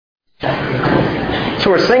So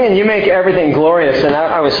we're singing You Make Everything Glorious, and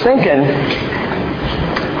I was thinking,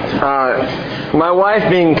 my wife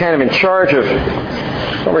being kind of in charge of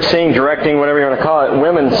overseeing, directing, whatever you want to call it,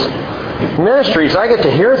 women's ministries, I get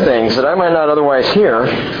to hear things that I might not otherwise hear.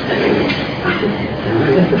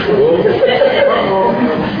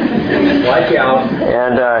 Watch out.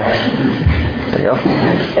 And, there you go.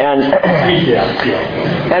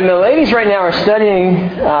 And the ladies right now are studying,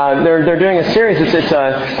 they're doing a series. It's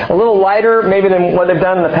a little lighter maybe than what they've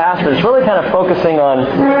done in the past, but it's really kind of focusing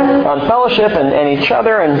on fellowship and each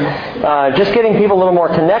other and just getting people a little more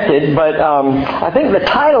connected. But I think the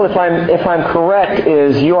title, if I'm correct,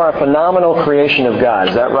 is You Are a Phenomenal Creation of God.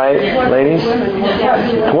 Is that right, ladies?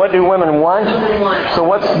 What do women want? So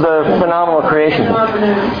what's the phenomenal creation?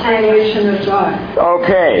 Creation of God.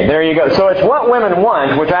 Okay, there you go. So it's what women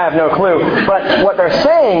want, which I have no clue, but what they're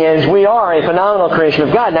saying is we are a phenomenal creation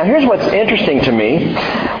of God. Now here's what's interesting to me.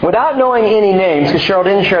 Without knowing any names, because Cheryl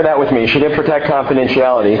didn't share that with me, she did protect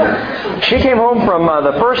confidentiality. She came home from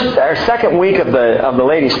the first or second week of the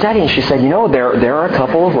ladies' study, and she said, there are a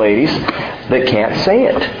couple of ladies that can't say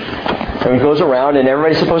it. And it goes around, and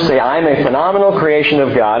everybody's supposed to say, I'm a phenomenal creation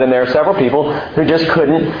of God. And there are several people who just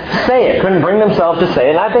couldn't say it, couldn't bring themselves to say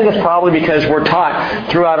it. And I think it's probably because we're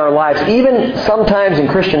taught throughout our lives, even sometimes in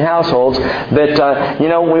Christian households, that,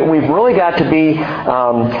 we've really got to be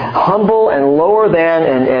humble and lower than,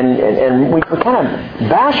 and we kind of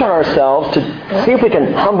bash on ourselves to see if we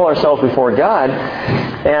can humble ourselves before God.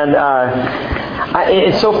 And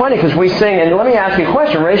it's so funny because we sing, and let me ask you a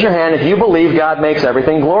question. Raise your hand if you believe God makes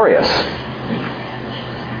everything glorious.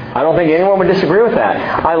 I don't think anyone would disagree with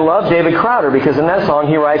that. I love David Crowder because in that song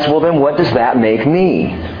he writes, well then what does that make me?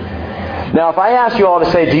 Now if I ask you all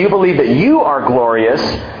to say, do you believe that you are glorious?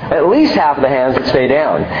 At least half of the hands would stay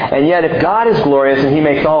down. And yet if God is glorious and He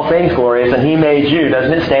makes all things glorious and He made you,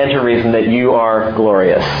 doesn't it stand to reason that you are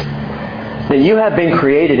glorious? That you have been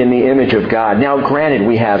created in the image of God. Now granted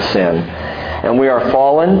we have sin. And we are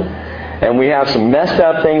fallen, and we have some messed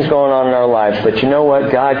up things going on in our lives. But you know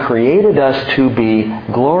what? God created us to be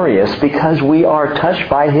glorious because we are touched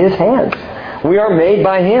by His hand. We are made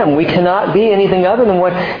by Him. We cannot be anything other than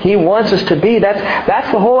what He wants us to be.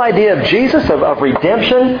 That's the whole idea of Jesus, of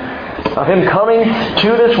redemption, of Him coming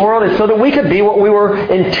to this world, is so that we could be what we were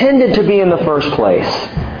intended to be in the first place.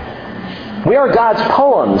 We are God's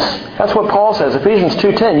poems. That's what Paul says, Ephesians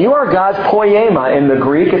 2:10. You are God's poema in the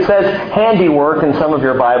Greek. It says handiwork in some of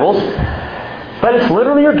your Bibles. But it's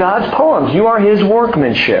literally your God's poems. You are His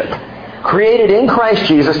workmanship. Created in Christ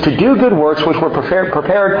Jesus to do good works which were prepared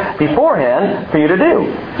beforehand for you to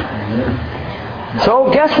do. So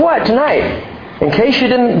guess what? Tonight, in case you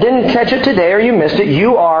didn't catch it today or you missed it,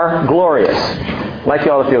 you are glorious. I'd like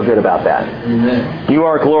you all to feel good about that. Amen. You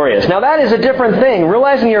are glorious. Now that is a different thing.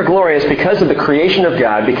 Realizing you're glorious because of the creation of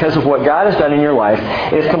God, because of what God has done in your life,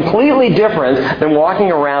 is completely different than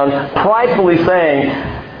walking around pridefully saying,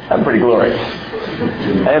 I'm pretty glorious.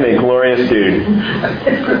 I am a glorious dude.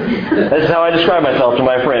 That's how I describe myself to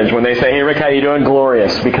my friends when they say, hey Rick, how you doing?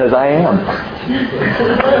 Glorious. Because I am.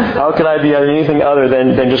 How could I be anything other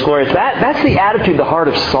than just glorious? That's the attitude, the heart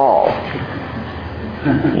of Saul.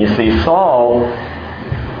 You see, Saul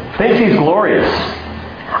thinks he's glorious.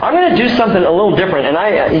 I'm going to do something a little different, and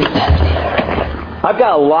I've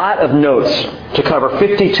got a lot of notes to cover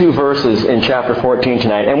 52 verses in chapter 14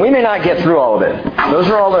 tonight, and we may not get through all of it. Those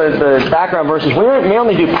are all the background verses. We may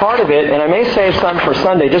only do part of it, and I may save some for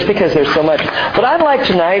Sunday just because there's so much. But I'd like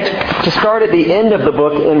tonight to start at the end of the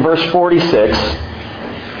book in verse 46.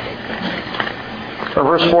 Or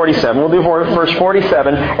verse 47. We'll do verse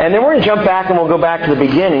 47, and then we're going to jump back and we'll go back to the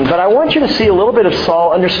beginning. But I want you to see a little bit of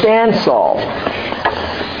Saul, understand Saul.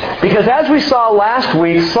 Because as we saw last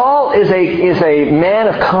week, Saul is a man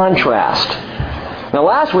of contrast. Now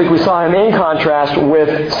last week we saw him in contrast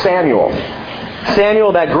with Samuel.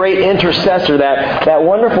 Samuel, that great intercessor, that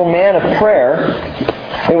wonderful man of prayer.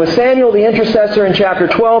 It was Samuel the intercessor in chapter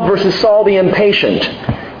 12 versus Saul the impatient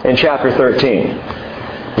in chapter 13.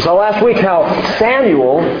 We saw last week how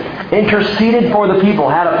Samuel interceded for the people,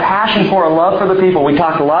 had a passion for, a love for the people. We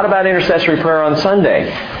talked a lot about intercessory prayer on Sunday.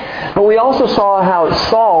 But we also saw how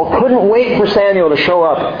Saul couldn't wait for Samuel to show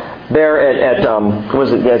up there at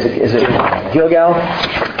is it Gilgal?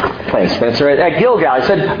 Thanks, Spencer. At Gilgal. He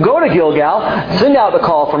said, go to Gilgal, send out the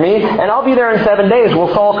call for me, and I'll be there in 7 days.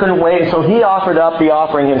 Well, Saul couldn't wait, so he offered up the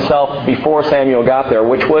offering himself before Samuel got there,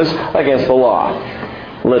 which was against the law.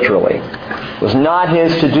 Literally. It was not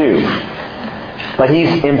his to do. But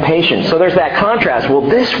he's impatient. So there's that contrast. Well,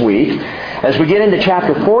 this week, as we get into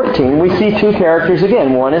chapter 14, we see two characters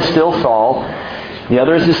again. One is still Saul. The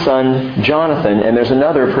other is his son, Jonathan, and there's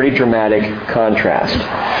another pretty dramatic contrast.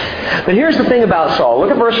 But here's the thing about Saul. Look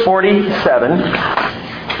at verse 47.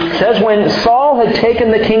 It says, when Saul had taken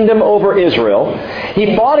the kingdom over Israel,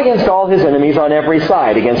 he fought against all his enemies on every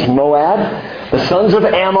side, against Moab, the sons of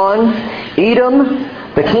Ammon,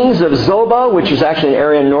 Edom, the kings of Zobah, which is actually an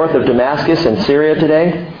area north of Damascus and Syria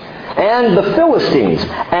today, and the Philistines.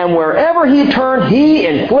 And wherever he turned, he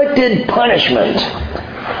inflicted punishment.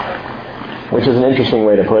 Which is an interesting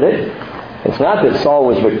way to put it. It's not that Saul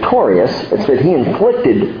was victorious, it's that he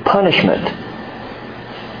inflicted punishment.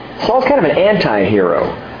 Saul's kind of an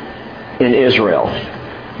anti-hero in Israel.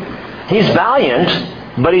 He's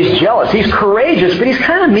valiant, but he's jealous. He's courageous, but he's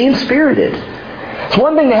kind of mean-spirited. It's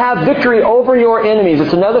one thing to have victory over your enemies.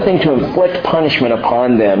 It's another thing to inflict punishment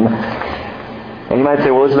upon them. And you might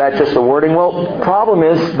say, well, isn't that just the wording? Well, the problem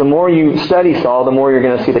is, the more you study Saul, the more you're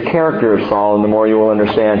going to see the character of Saul, and the more you will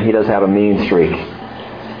understand he does have a mean streak.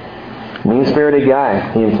 Mean-spirited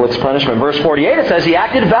guy. He inflicts punishment. Verse 48, it says he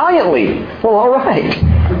acted valiantly. Well, all right.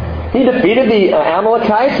 He defeated the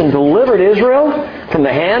Amalekites and delivered Israel from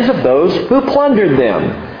the hands of those who plundered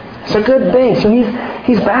them. It's a good thing. So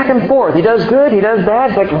he's back and forth. He does good, he does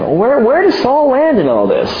bad. It's like, where does Saul land in all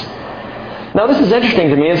this? Now this is interesting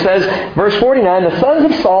to me. It says, verse 49, the sons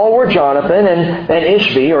of Saul were Jonathan and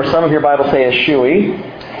Ishvi, or some of your Bibles say Eshui,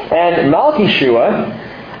 and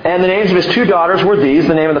Malchishua, and the names of his two daughters were these.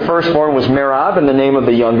 The name of the firstborn was Merab, and the name of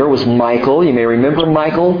the younger was Michal. You may remember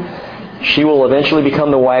Michal. She will eventually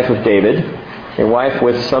become the wife of David, a wife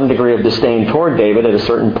with some degree of disdain toward David at a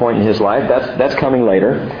certain point in his life. That's coming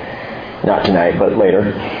later. Not tonight, but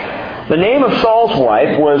later. The name of Saul's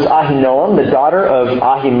wife was Ahinoam, the daughter of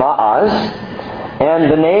Ahimaaz,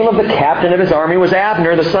 and the name of the captain of his army was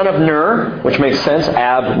Abner, the son of Ner, which makes sense,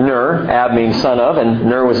 Abner. Ab means son of, and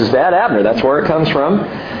Ner was his dad, Abner. That's where it comes from.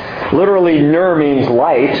 Literally, Ner means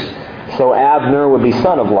light, so Abner would be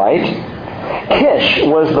son of light. Kish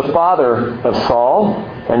was the father of Saul,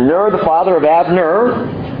 and Ner the father of Abner,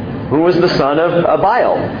 who was the son of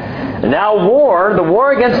Abiel. Now the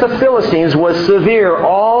war against the Philistines was severe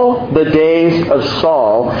all the days of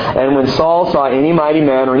Saul. And when Saul saw any mighty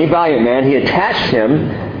man or any valiant man, he attached him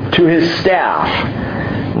to his staff.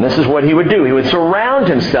 And this is what he would do. He would surround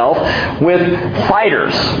himself with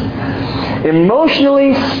fighters.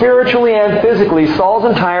 Emotionally, spiritually, and physically, Saul's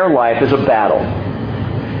entire life is a battle.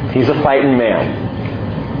 He's a fighting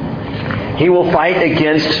man. He will fight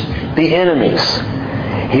against the enemies.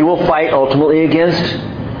 He will fight ultimately against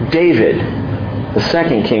David, the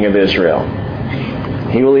second king of Israel.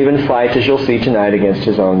 He will even fight, as you'll see tonight, against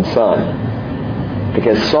his own son.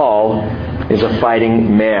 Because Saul is a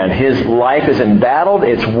fighting man. His life is embattled.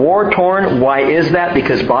 It's war-torn. Why is that?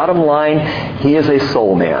 Because bottom line, he is a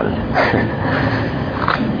soul man.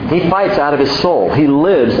 He fights out of his soul. He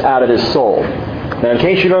lives out of his soul. Now, in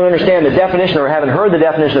case you don't understand the definition or haven't heard the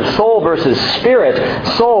definition of soul versus spirit,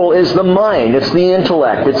 soul is the mind. It's the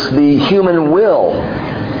intellect. It's the human will.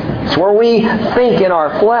 It's where we think in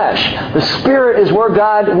our flesh. The Spirit is where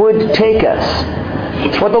God would take us.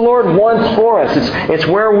 It's what the Lord wants for us. It's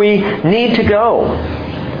where we need to go.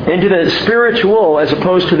 Into the spiritual as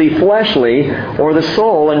opposed to the fleshly or the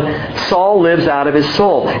soul. And Saul lives out of his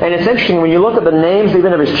soul. And it's interesting, when you look at the names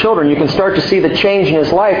even of his children, you can start to see the change in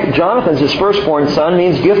his life. Jonathan's his firstborn son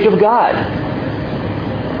means gift of God.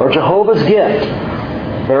 Or Jehovah's gift.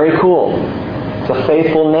 Very cool. It's a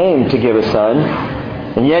faithful name to give a son.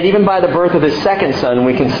 And yet, even by the birth of his second son,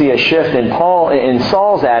 we can see a shift in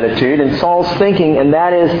Saul's attitude and Saul's thinking, and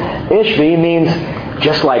that is, Ishvi means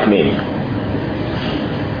just like me.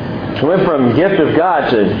 It went from gift of God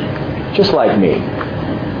to just like me.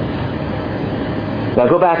 Now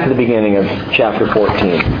go back to the beginning of chapter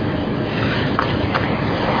 14.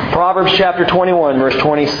 Proverbs chapter 21, verse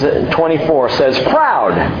 24 says,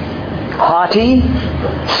 proud, haughty,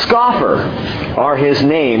 scoffer are his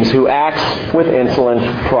names who acts with insolent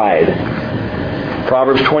pride.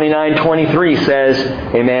 Proverbs 29:23 says,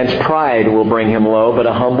 a man's pride will bring him low, but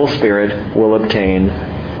a humble spirit will obtain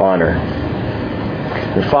honor.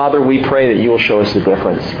 And Father, we pray that you will show us the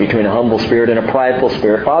difference between a humble spirit and a prideful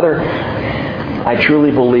spirit. Father, I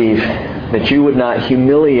truly believe that you would not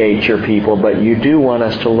humiliate your people, but you do want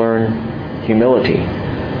us to learn humility.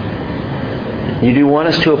 You do want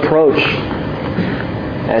us to approach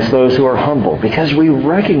as those who are humble, because we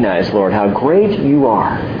recognize, Lord, how great you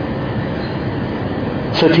are.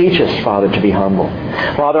 So teach us, Father, to be humble.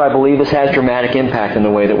 Father, I believe this has dramatic impact in the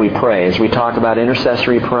way that we pray as we talk about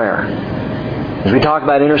intercessory prayer. As we talk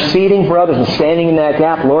about interceding for others and standing in that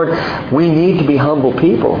gap, Lord, we need to be humble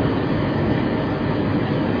people.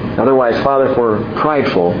 Otherwise, Father, if we're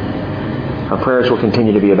prideful, Our prayers will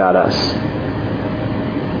continue to be about us.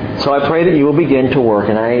 So I pray that you will begin to work,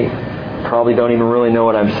 and I probably don't even really know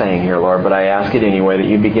what I'm saying here, Lord, but I ask it anyway, that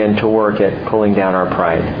you begin to work at pulling down our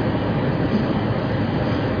pride.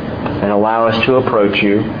 And allow us to approach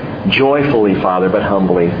you joyfully, Father, but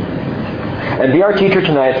humbly. And be our teacher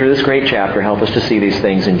tonight through this great chapter. Help us to see these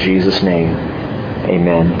things in Jesus' name.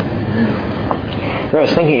 Amen. I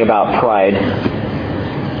was thinking about pride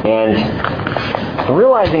and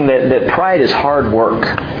realizing that pride is hard work.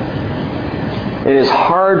 It is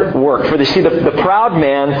hard work. For you see, the proud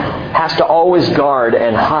man has to always guard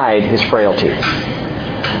and hide his frailty.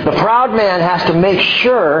 The proud man has to make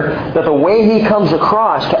sure that the way he comes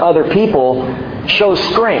across to other people shows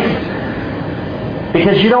strength.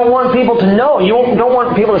 Because you don't want people to know. You don't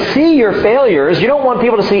want people to see your failures. You don't want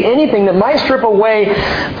people to see anything that might strip away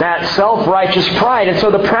that self-righteous pride. And so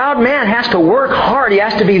the proud man has to work hard. He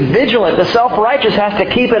has to be vigilant. The self-righteous has to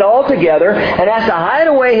keep it all together and has to hide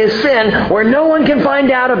away his sin where no one can find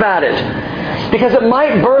out about it. Because it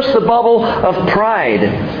might burst the bubble of pride.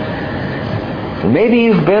 Maybe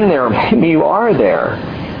you've been there. Maybe you are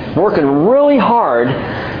there. Working really hard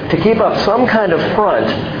to keep up some kind of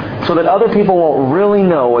front so that other people won't really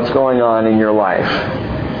know what's going on in your life.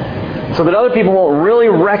 So that other people won't really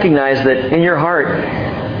recognize that in your heart,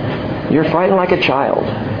 you're fighting like a child.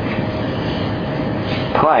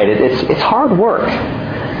 Pride, it's hard work.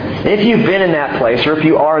 If you've been in that place, or if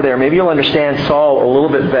you are there, maybe you'll understand Saul a little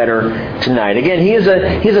bit better tonight. Again, he's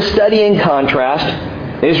a study in contrast.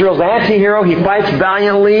 Israel's anti-hero. He fights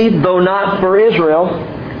valiantly, though not for Israel.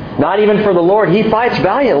 Not even for the Lord. He fights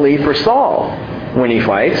valiantly for Saul. When he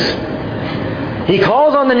fights, he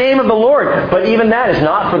calls on the name of the Lord, but even that is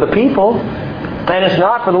not for the people, and it's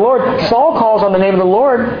not for the Lord. Saul calls on the name of the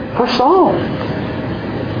Lord for Saul.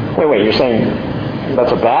 Wait, you're saying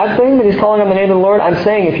that's a bad thing that he's calling on the name of the Lord? I'm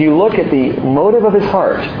saying if you look at the motive of his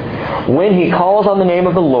heart, when he calls on the name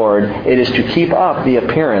of the Lord, it is to keep up the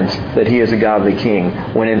appearance that he is a godly king,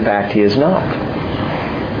 when in fact he is not.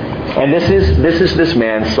 And this is this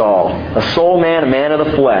man, Saul, a soul man, a man of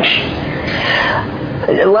the flesh.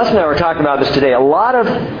 Les and I were talking about this today. A lot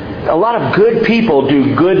of good people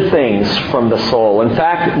do good things from the soul. In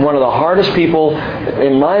fact, one of the hardest people,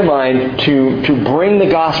 in my mind, to bring the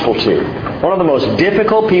gospel to, one of the most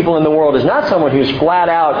difficult people in the world is not someone who's flat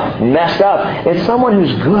out messed up. It's someone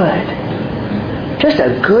who's good. Just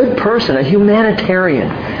a good person, a humanitarian.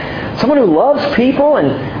 Someone who loves people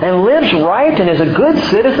and lives right and is a good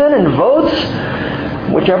citizen and votes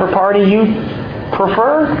whichever party you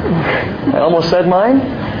prefer. I almost said mine,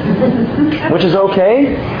 which is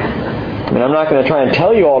okay. I mean, I'm not going to try and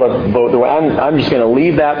tell you all to vote the way. I'm just going to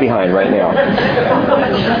leave that behind right now.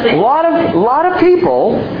 A lot of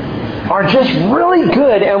people are just really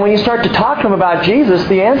good, and when you start to talk to them about Jesus,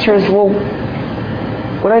 the answer is, well,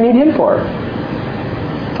 what do I need him for?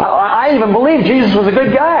 I even believe Jesus was a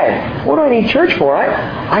good guy. What do I need church for?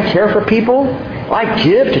 I care for people. I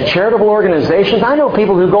give to charitable organizations. I know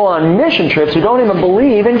people who go on mission trips who don't even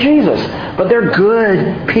believe in Jesus. But they're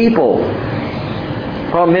good people.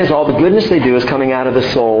 Problem is, all the goodness they do is coming out of the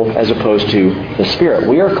soul as opposed to the Spirit.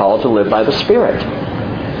 We are called to live by the Spirit.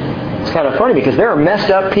 It's kind of funny because there are messed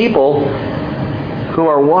up people who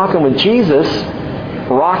are walking with Jesus,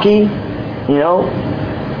 rocky,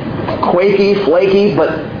 quaky, flaky, but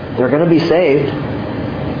they're going to be saved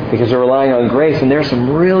because they're relying on grace. And there's some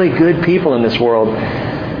really good people in this world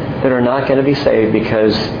that are not going to be saved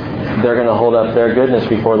because they're going to hold up their goodness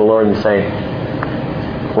before the Lord and say,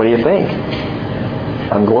 what do you think?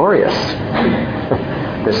 I'm glorious.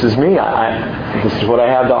 This is me. This is what I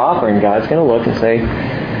have to offer. And God's going to look and say,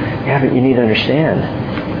 yeah, but you need to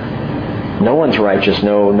understand. No one's righteous,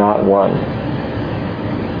 no, not one.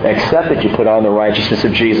 Except that you put on the righteousness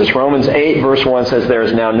of Jesus. Romans 8 verse 1 says, there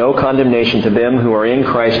is now no condemnation to them who are in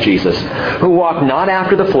Christ Jesus, who walk not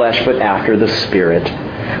after the flesh, but after the Spirit.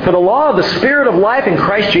 For the law of the Spirit of life in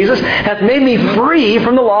Christ Jesus hath made me free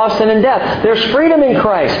from the law of sin and death. There's freedom in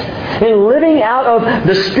Christ, in living out of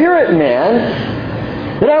the Spirit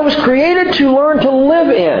man that I was created to learn to live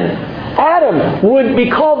in. Adam would be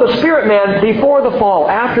called the Spirit man before the fall,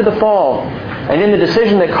 after the fall. And in the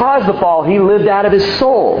decision that caused the fall, he lived out of his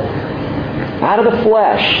soul, out of the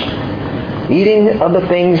flesh, eating of the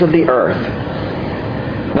things of the earth.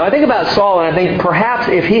 Now I think about Saul, and I think perhaps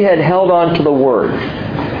if he had held on to the Word,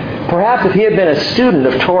 perhaps if he had been a student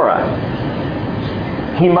of Torah,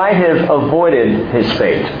 he might have avoided his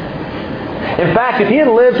fate. In fact, if he had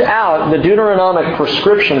lived out the Deuteronomic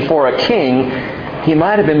prescription for a king, he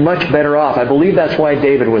might have been much better off. I believe that's why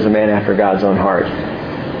David was a man after God's own heart.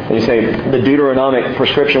 And you say, the Deuteronomic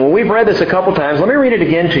prescription. Well, we've read this a couple times. Let me read it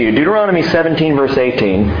again to you. Deuteronomy 17, verse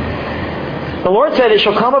 18. The Lord said, "It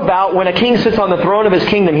shall come about when a king sits on the throne of his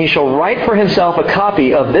kingdom, he shall write for himself a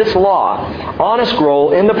copy of this law on a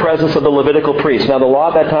scroll in the presence of the Levitical priest." Now, the law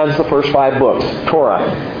at that time is the first 5 books, Torah.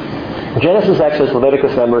 Genesis, Exodus,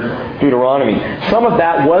 Leviticus, Numbers, Deuteronomy. Some of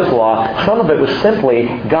that was law. Some of it was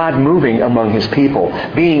simply God moving among His people,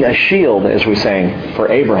 being a shield, as we sang,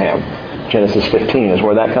 for Abraham. Genesis 15 is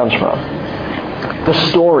where that comes from. The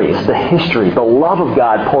stories, the history, the love of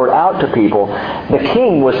God poured out to people. The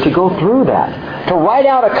king was to go through that. To write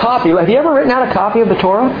out a copy. Have you ever written out a copy of the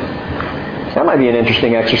Torah? That might be an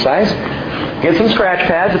interesting exercise. Get some scratch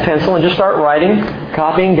pads, a pencil, and just start writing,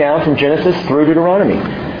 copying down from Genesis through Deuteronomy.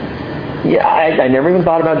 Yeah, I never even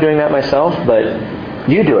thought about doing that myself, but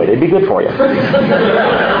you do it. It'd be good for you.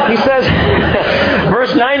 He says,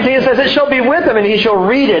 verse 19, it says, "It shall be with him, and he shall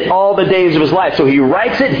read it all the days of his life." So he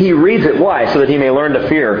writes it, he reads it. Why? So that he may learn to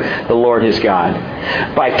fear the Lord his God.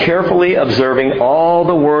 By carefully observing all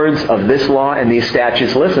the words of this law and these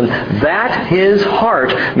statutes, listen, that his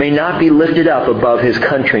heart may not be lifted up above his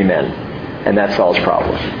countrymen. And that's Saul's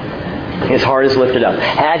problem. His heart is lifted up.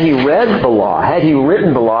 Had he read the law, had he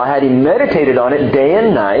written the law, had he meditated on it day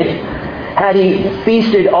and night, had he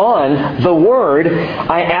feasted on the Word,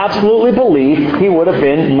 I absolutely believe he would have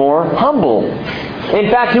been more humble.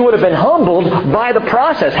 In fact, he would have been humbled by the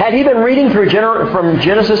process. Had he been reading from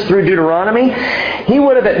Genesis through Deuteronomy, he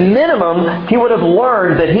would have, at minimum, he would have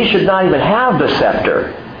learned that he should not even have the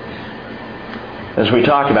scepter. As we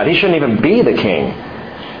talked about, he shouldn't even be the king.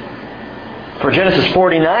 For Genesis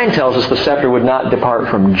 49 tells us the scepter would not depart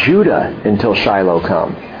from Judah until Shiloh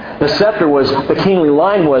come. The scepter the kingly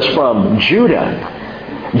line was from Judah.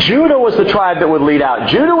 Judah was the tribe that would lead out.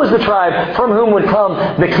 Judah was the tribe from whom would come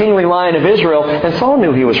the kingly line of Israel. And Saul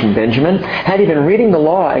knew he was from Benjamin. Had he been reading the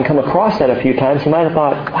law and come across that a few times, he might have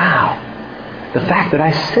thought, wow, the fact that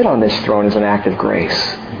I sit on this throne is an act of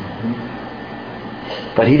grace.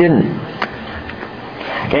 But he didn't.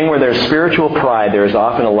 Gang, where there's spiritual pride, there is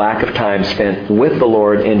often a lack of time spent with the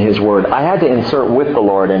Lord in His Word. I had to insert "with the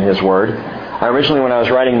Lord" in His Word. I originally, when I was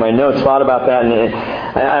writing my notes, thought about that, and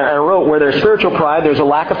I wrote, where there's spiritual pride, there's a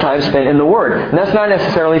lack of time spent in the Word. And that's not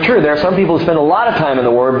necessarily true. There are some people who spend a lot of time in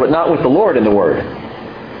the Word, but not with the Lord in the Word.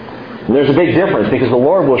 And there's a big difference, because the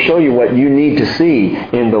Lord will show you what you need to see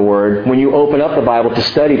in the Word. When you open up the Bible to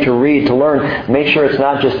study, to read, to learn, make sure it's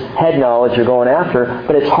not just head knowledge you're going after,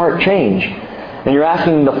 but it's heart change. And you're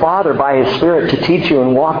asking the Father by His Spirit to teach you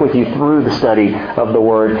and walk with you through the study of the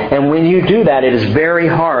Word. And when you do that, it is very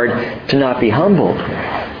hard to not be humbled.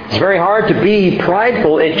 It's very hard to be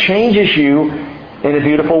prideful. It changes you in a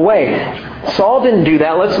beautiful way. Saul didn't do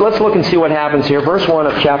that. Let's look and see what happens here. Verse 1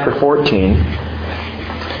 of chapter 14.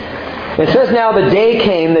 It says, "Now the day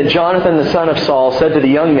came that Jonathan the son of Saul said to the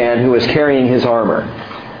young man who was carrying his armor,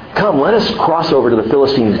 'Come, let us cross over to the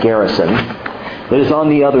Philistines' garrison that is on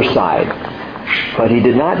the other side.' But he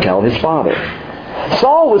did not tell his father.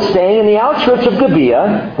 Saul was staying in the outskirts of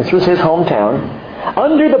Gibeah, this was his hometown,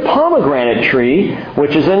 under the pomegranate tree,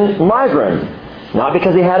 which is in Migron. Not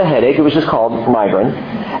because he had a headache, it was just called Migron.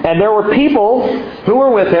 And there were people who were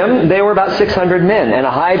with him. They were about 600 men. And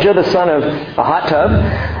Ahijah, the son of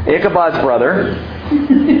Ahitub, Ichabod's brother,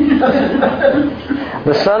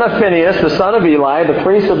 the son of Phinehas, the son of Eli, the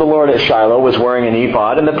priest of the Lord at Shiloh, was wearing an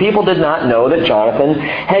ephod, and the people did not know that Jonathan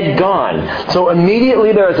had gone." So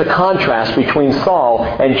immediately there is a contrast between Saul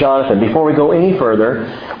and Jonathan. Before we go any further,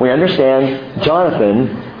 we understand Jonathan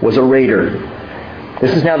was a raider.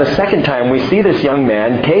 This is now the second time we see this young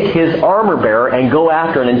man take his armor bearer and go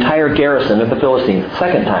after an entire garrison of the Philistines.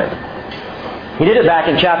 Second time. He did it back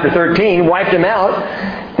in chapter 13, wiped him out.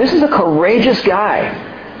 This is a courageous guy.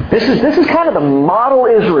 This is kind of the model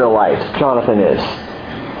Israelite, Jonathan is.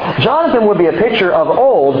 Jonathan would be a picture of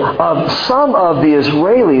old of some of the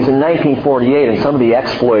Israelis in 1948 and some of the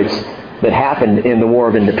exploits that happened in the War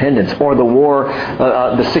of Independence, or the war,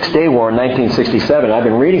 the Six-Day War in 1967. I've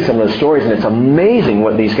been reading some of those stories, and it's amazing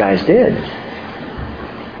what these guys did.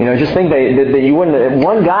 You know, just think that you wouldn't,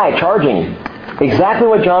 one guy charging exactly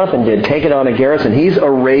what Jonathan did, take it on a garrison. He's a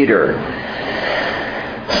raider.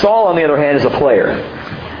 Saul, on the other hand, is a player.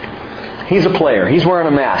 He's a player. He's wearing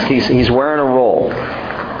a mask. He's wearing a role.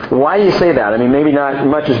 Why do you say that? I mean, maybe not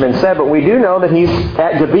much has been said, but we do know that he's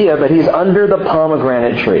at Gibeah, but he's under the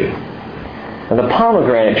pomegranate tree. And the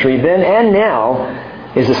pomegranate tree, then and now,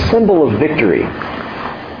 is a symbol of victory.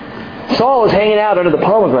 Saul is hanging out under the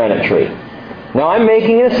pomegranate tree. Now, I'm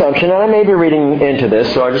making an assumption, and I may be reading into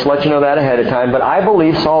this, so I'll just let you know that ahead of time, but I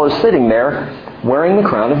believe Saul is sitting there wearing the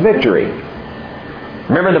crown of victory.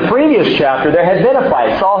 Remember the previous chapter, there had been a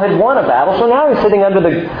fight. Saul had won a battle, so now he's sitting under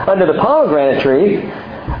the pomegranate tree,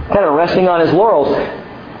 kind of resting on his laurels.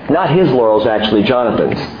 Not his laurels, actually,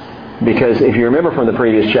 Jonathan's. Because if you remember from the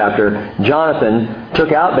previous chapter, Jonathan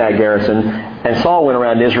took out that garrison, and Saul went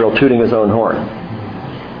around Israel tooting his own horn,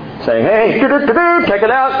 saying, "Hey, check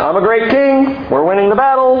it out, I'm a great king, we're winning the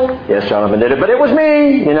battle." Yes, Jonathan did it, but it was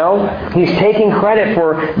me, He's taking credit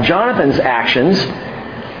for Jonathan's actions.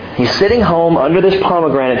 He's sitting home under this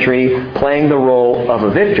pomegranate tree playing the role of a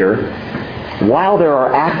victor while there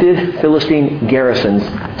are active Philistine garrisons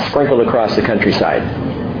sprinkled across the countryside.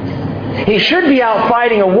 He should be out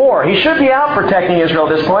fighting a war. He should be out protecting Israel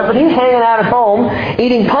at this point, but he's hanging out at home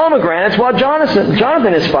eating pomegranates while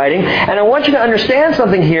Jonathan is fighting. And I want you to understand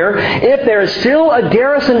something here. If there is still a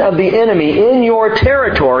garrison of the enemy in your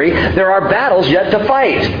territory, there are battles yet to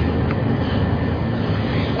fight.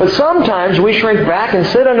 But sometimes we shrink back and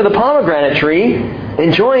sit under the pomegranate tree,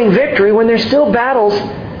 enjoying victory when there's still battles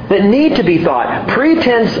that need to be fought.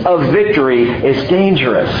 Pretense of victory is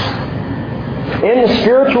dangerous. In the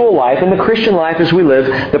spiritual life, in the Christian life as we live,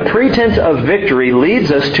 the pretense of victory leads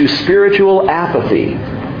us to spiritual apathy.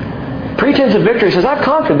 Pretense of victory says, I've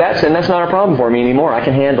conquered that sin, that's not a problem for me anymore, I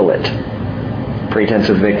can handle it. Pretense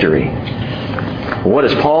of victory. What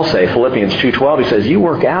does Paul say? Philippians 2:12, he says, you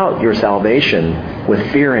work out your salvation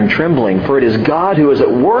with fear and trembling, for it is God who is at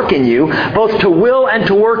work in you, both to will and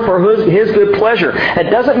to work for His good pleasure.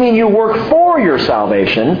 It doesn't mean you work for your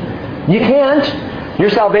salvation. You can't.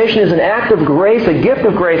 Your salvation is an act of grace, a gift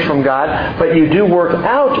of grace from God, but you do work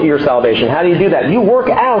out your salvation. How do you do that? You work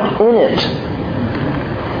out in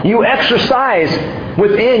it. You exercise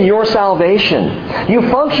within your salvation. You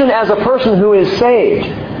function as a person who is saved.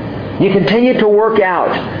 You continue to work out.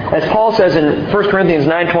 As Paul says in 1 Corinthians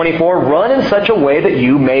 9:24, run in such a way that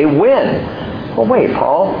you may win. Well, wait,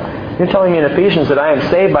 Paul. You're telling me in Ephesians that I am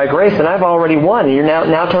saved by grace and I've already won. And you're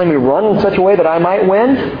now telling me run in such a way that I might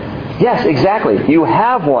win? Yes, exactly. You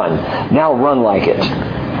have won. Now run like it.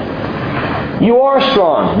 You are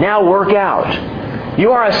strong. Now work out.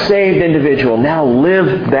 You are a saved individual. Now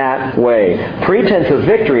live that way. Pretense of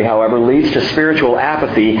victory, however, leads to spiritual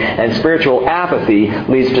apathy, and spiritual apathy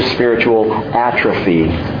leads to spiritual atrophy.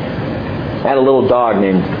 I had a little dog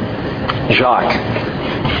named Jacques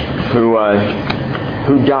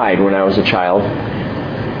who died when I was a child.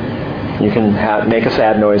 You can make a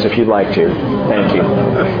sad noise if you'd like to. Thank you.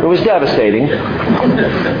 It was devastating.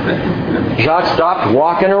 Jacques stopped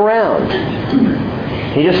walking around.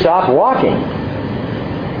 He just stopped walking.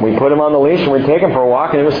 We put him on the leash and we'd take him for a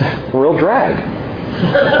walk, and it was a real drag.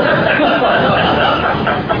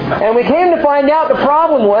 And we came to find out the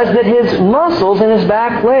problem was that his muscles in his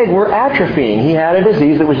back leg were atrophying. He had a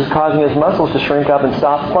disease that was just causing his muscles to shrink up and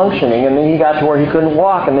stop functioning. And then he got to where he couldn't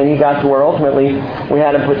walk. And then he got to where ultimately we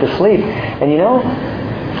had him put to sleep. And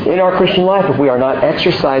in our Christian life, if we are not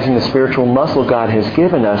exercising the spiritual muscle God has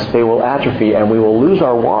given us, they will atrophy and we will lose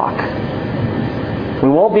our walk. We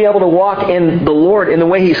won't be able to walk in the Lord in the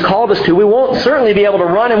way He's called us to. We won't certainly be able to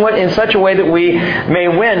run in such a way that we may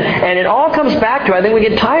win. And it all comes back to, I think we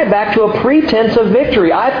can tie it back to a pretense of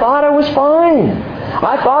victory. I thought I was fine.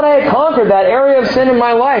 I thought I had conquered that area of sin in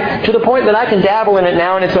my life to the point that I can dabble in it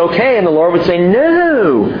now and it's okay. And the Lord would say,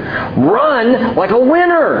 no, run like a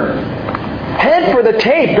winner. Head for the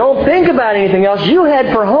tape. Don't think about anything else. You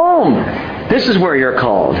head for home. This is where you're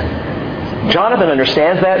called. Jonathan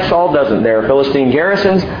understands that. Saul doesn't. There are Philistine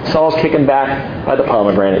garrisons. Saul's kicking back by the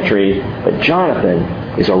pomegranate tree. But Jonathan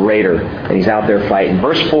is a raider, and he's out there fighting.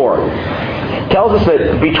 Verse 4 tells us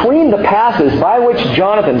that between the passes by which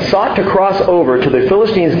Jonathan sought to cross over to the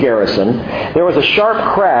Philistines' garrison, there was a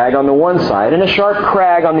sharp crag on the one side and a sharp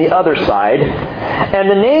crag on the other side. And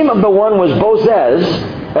the name of the one was Bozez,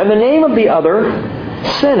 and the name of the other,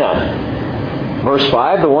 Seneh. Verse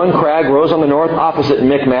 5, the one crag rose on the north opposite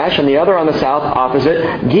Michmash, and the other on the south opposite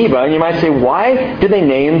Geba. And you might say, why did they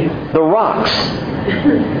name the rocks?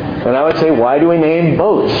 And I would say, why do we name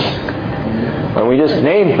boats? And we just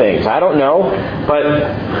name things. I don't know.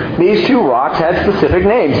 But these two rocks had specific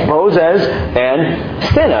names, Bozez and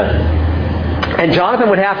Seneh. And Jonathan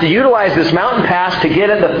would have to utilize this mountain pass to get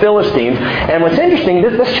at the Philistines. And what's interesting,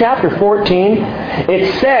 this chapter 14,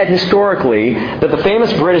 it's said historically that the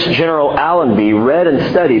famous British General Allenby read and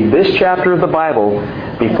studied this chapter of the Bible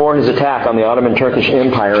before his attack on the Ottoman Turkish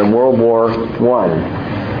Empire in World War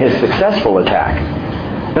I, his successful attack.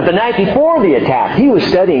 But the night before the attack, he was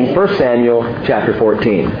studying 1 Samuel chapter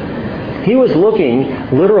 14. He was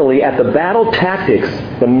looking literally at the battle tactics,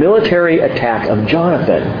 the military attack of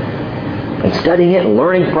Jonathan, and studying it and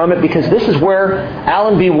learning from it, because this is where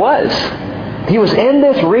Allenby was. He was in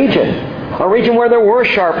this region a region where there were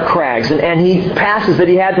sharp crags and passes that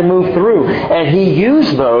he had to move through. And he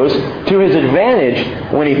used those to his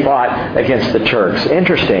advantage when he fought against the Turks.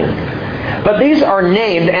 Interesting. But these are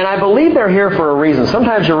named, and I believe they're here for a reason.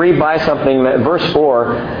 Sometimes you read by something that verse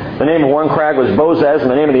 4, the name of one crag was Bozez and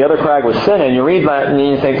the name of the other crag was Sinna, and you read that and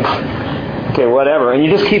you think, okay, whatever, and you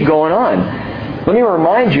just keep going on. Let me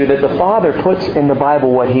remind you that the Father puts in the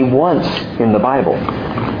Bible what He wants in the Bible.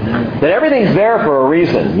 That everything's there for a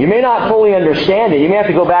reason. You may not fully understand it. You may have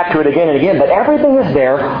to go back to it again and again, but everything is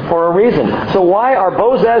there for a reason. So why are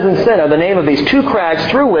Bozez and Sinna the name of these two crags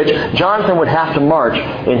through which Jonathan would have to march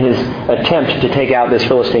in his attempt to take out this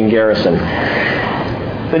Philistine garrison?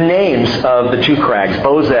 The names of the two crags.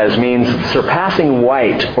 Bozez means surpassing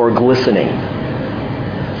white or glistening.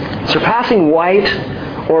 Surpassing white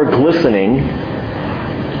or glistening.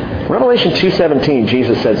 Revelation 2:17,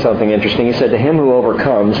 Jesus said something interesting. He said, to him who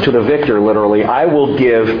overcomes, to the victor, literally, I will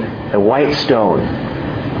give a white stone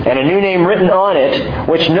and a new name written on it,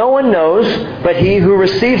 which no one knows but he who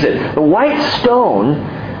receives it. The white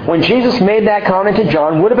stone, when Jesus made that comment to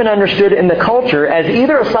John, would have been understood in the culture as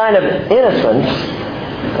either a sign of innocence,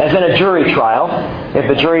 as in a jury trial. If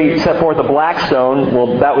the jury set forth a black stone,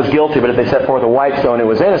 well, that was guilty, but if they set forth a white stone, it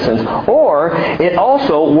was innocence. Or it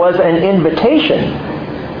also was an invitation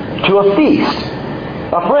to a feast.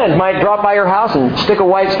 A friend might drop by your house and stick a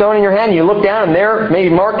white stone in your hand, and you look down, and there,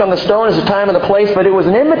 maybe marked on the stone, is the time and the place, but it was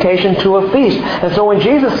an invitation to a feast. And so when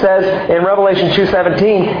Jesus says in Revelation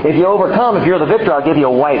 2:17, if you overcome, if you're the victor, I'll give you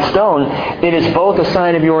a white stone, it is both a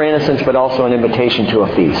sign of your innocence, but also an invitation to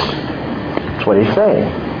a feast. That's what He's saying.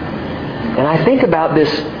 And I think about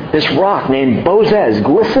this rock named Bozez,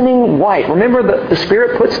 glistening white. Remember, the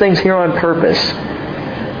Spirit puts things here on purpose.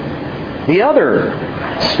 The other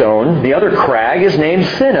stone, the other crag, is named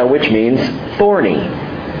Sinna, which means thorny.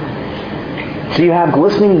 So you have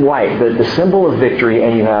glistening white, the symbol of victory,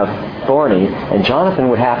 and you have thorny. And Jonathan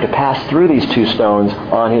would have to pass through these two stones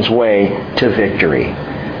on his way to victory.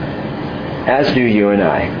 As do you and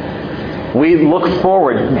I. We look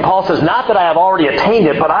forward. Paul says, not that I have already attained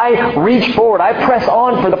it, but I reach forward. I press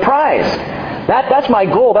on for the prize. That's my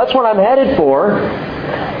goal. That's what I'm headed for.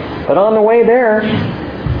 But on the way there,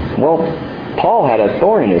 well, Paul had a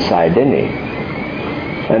thorn in his side, didn't he?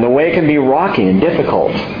 And the way can be rocky and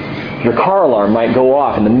difficult. Your car alarm might go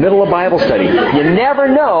off in the middle of Bible study. You never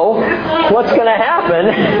know what's going to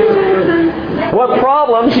happen, what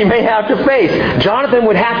problems you may have to face. Jonathan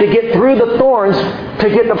would have to get through the thorns to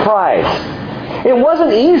get the prize. It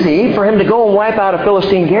wasn't easy for him to go and wipe out a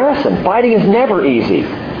Philistine garrison. Fighting is never easy.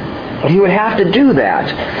 But he would have to do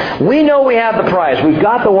that. We know we have the prize. We've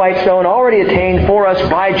got the white stone already attained for us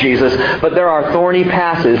by Jesus, but there are thorny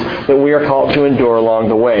passes that we are called to endure along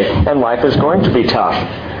the way. And life is going to be tough.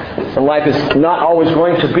 And life is not always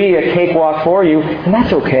going to be a cakewalk for you, and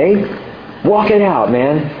that's okay. Walk it out,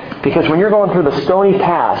 man. Because when you're going through the stony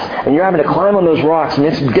pass and you're having to climb on those rocks and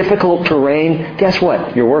it's difficult terrain, guess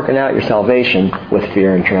what? You're working out your salvation with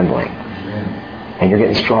fear and trembling. And you're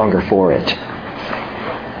getting stronger for it.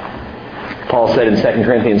 Paul said in 2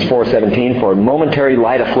 Corinthians 4:17, for momentary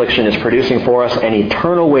light affliction is producing for us an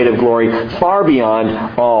eternal weight of glory far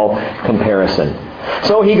beyond all comparison.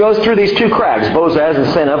 So he goes through these two crags, Bozez and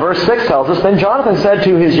Sinna. Verse 6 tells us, then Jonathan said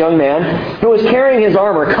to his young man who was carrying his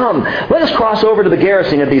armor, come, let us cross over to the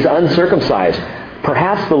garrison of these uncircumcised.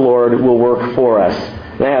 Perhaps the Lord will work for us.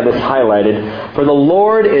 And I have this highlighted. For the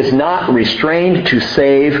Lord is not restrained to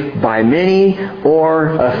save by many or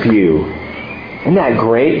a few. Isn't that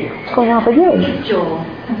great? What's going off again? Joel.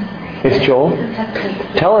 It's Joel?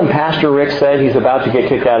 Tell him Pastor Rick said he's about to get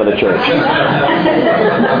kicked out of the church.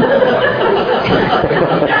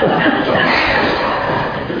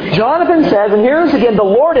 Jonathan says, and here's again, the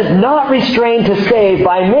Lord is not restrained to save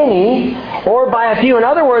by many or by a few. In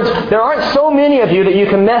other words, there aren't so many of you that you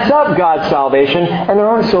can mess up God's salvation, and there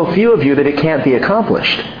aren't so few of you that it can't be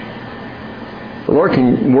accomplished. The Lord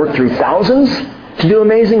can work through thousands to do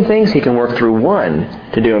amazing things. He can work through one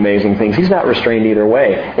to do amazing things. He's not restrained either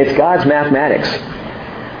way. It's God's mathematics.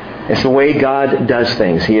 It's the way God does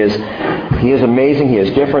things. He is amazing. He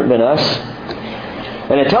is different than us.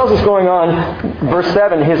 And it tells us going on, verse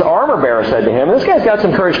 7, his armor bearer said to him, and this guy's got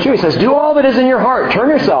some courage too. He says, do all that is in your heart. Turn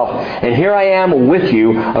yourself. And here I am with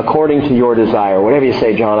you according to your desire. Whatever you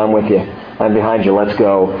say, John, I'm with you. I'm behind you. Let's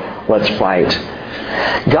go. Let's fight.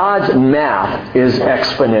 God's math is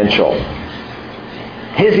exponential.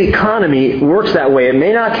 His economy works that way. It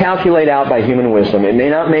may not calculate out by human wisdom. It may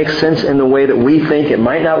not make sense in the way that we think. It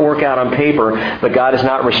might not work out on paper, but God is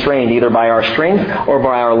not restrained either by our strength or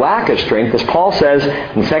by our lack of strength. As Paul says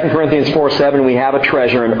in 2 Corinthians 4:7, we have a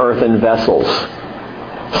treasure in earthen vessels.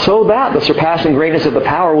 so that the surpassing greatness of the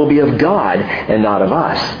power will be of God and not of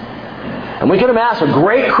us. And we could amass a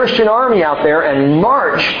great Christian army out there and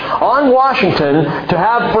march on Washington to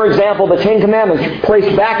have, for example, the Ten Commandments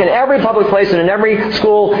placed back in every public place and in every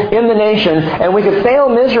school in the nation, and we could fail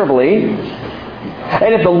miserably.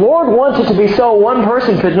 And if the Lord wants it to be so, one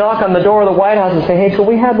person could knock on the door of the White House and say, hey, could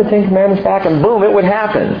we have the Ten Commandments back? And boom, it would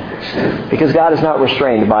happen. Because God is not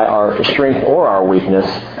restrained by our strength or our weakness.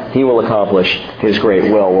 He will accomplish His great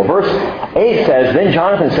will. Well, verse 8 says, Then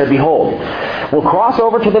Jonathan said, Behold, we'll cross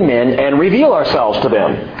over to the men and reveal ourselves to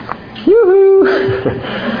them. Yoo-hoo!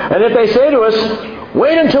 And if they say to us,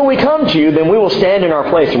 Wait until we come to you, then we will stand in our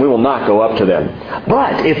place and we will not go up to them.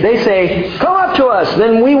 But if they say, Come up to us,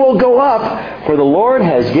 then we will go up, for the Lord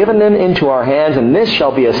has given them into our hands, and this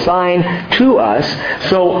shall be a sign to us.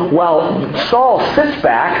 So while Saul sits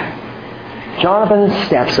back, Jonathan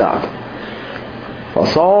steps up. While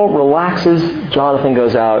Saul relaxes, Jonathan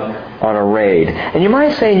goes out on a raid. And you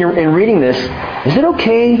might say in reading this, is it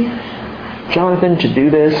okay, Jonathan, to do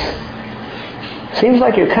this? Seems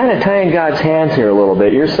like you're kind of tying God's hands here a little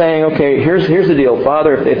bit. You're saying, okay, here's the deal.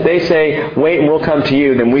 Father, if they say, wait and we'll come to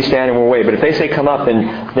you, then we stand and we'll wait. But if they say, come up,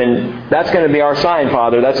 then that's going to be our sign,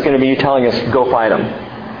 Father. That's going to be you telling us, go fight them.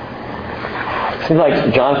 Seems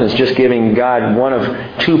like Jonathan's just giving God one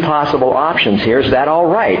of two possible options here. Is that all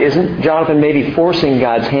right? Isn't Jonathan maybe forcing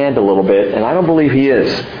God's hand a little bit? And I don't believe he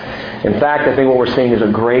is. In fact, I think what we're seeing is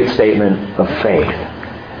a great statement of faith.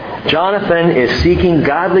 Jonathan is seeking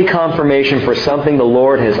godly confirmation for something the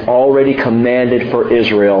Lord has already commanded for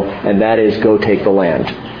Israel, and that is go take the land.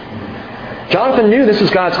 Jonathan knew this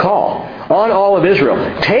was God's call on all of Israel.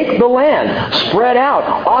 Take the land, spread out,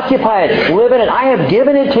 occupy it, live in it. I have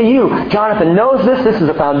given it to you. Jonathan knows this. This is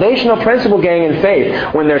a foundational principle, gang, in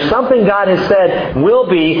faith. When there's something God has said will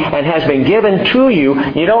be and has been given to you,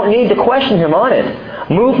 you don't need to question Him on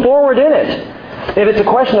it. Move forward in it. If it's a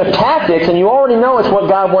question of tactics and you already know it's what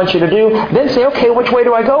God wants you to do, then say, okay, which way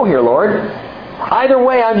do I go here, Lord? Either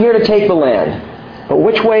way, I'm here to take the land. But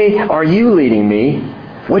which way are you leading me?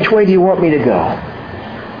 Which way do you want me to go?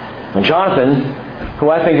 And Jonathan, who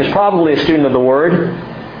I think is probably a student of the Word,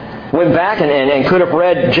 went back and could have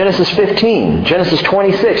read Genesis 15, Genesis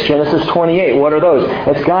 26, Genesis 28. What are those?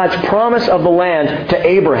 It's God's promise of the land to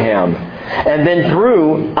Abraham. And then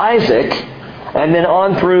through Isaac, and then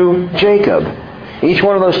on through Jacob. Each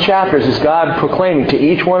one of those chapters is God proclaiming to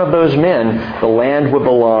each one of those men the land would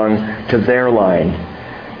belong to their line.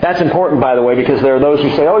 That's important, by the way, because there are those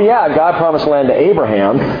who say, oh yeah, God promised land to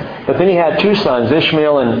Abraham, but then he had two sons,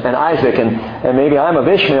 Ishmael and Isaac, and maybe I'm of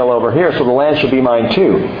Ishmael over here, so the land should be mine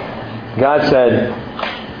too. God said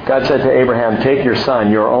to Abraham, take your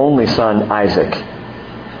son, your only son, Isaac.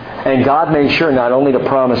 And God made sure not only to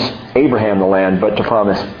promise Abraham the land, but to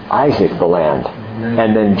promise Isaac the land,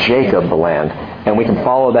 and then Jacob the land. And we can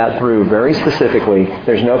follow that through very specifically.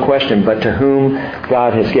 There's no question, but to whom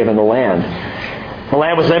God has given the land. The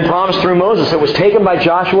land was then promised through Moses. It was taken by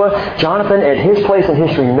Joshua. Jonathan, at his place in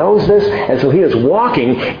history, knows this, and so he is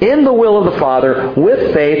walking in the will of the Father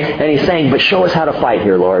with faith, and he's saying, but show us how to fight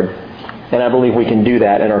here, Lord. And I believe we can do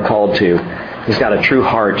that and are called to. He's got a true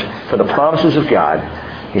heart for the promises of God.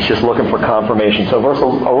 He's just looking for confirmation. So verse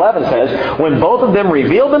 11 says, when both of them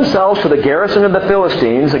revealed themselves to the garrison of the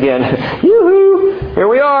Philistines, again, yoo-hoo, here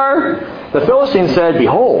we are. The Philistines said,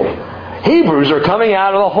 behold, Hebrews are coming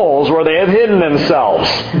out of the holes where they have hidden themselves.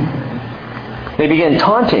 They began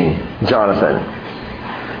taunting Jonathan.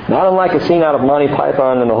 Not unlike a scene out of Monty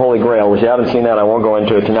Python and the Holy Grail, which you haven't seen that, I won't go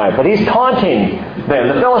into it tonight. But he's taunting them.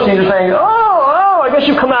 The Philistines are saying, I guess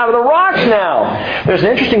you've come out of the rocks now. There's an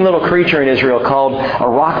interesting little creature in Israel called a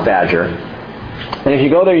rock badger. And if you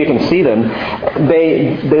go there, you can see them.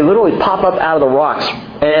 They literally pop up out of the rocks.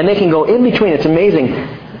 And they can go in between. It's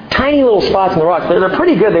amazing. Tiny little spots in the rocks. They're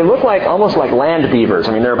pretty good. They look almost like land beavers.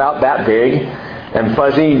 I mean, they're about that big and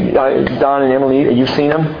fuzzy. Don and Emily, you've seen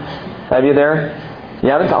them? Have you there? You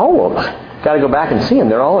haven't? Oh, well, got to go back and see them.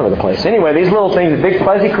 They're all over the place. Anyway, these little things, big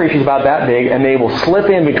fuzzy creatures about that big, and they will slip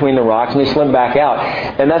in between the rocks and they slip back out.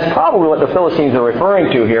 And that's probably what the Philistines are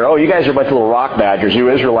referring to here. Oh, you guys are a bunch of little rock badgers,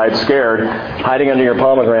 you Israelites scared, hiding under your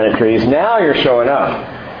pomegranate trees. Now you're showing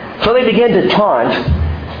up. So they begin to taunt.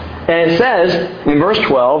 And it says, in verse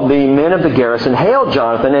 12, the men of the garrison hailed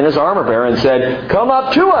Jonathan and his armor-bearer and said, come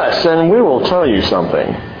up to us and we will tell you something.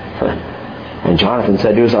 And Jonathan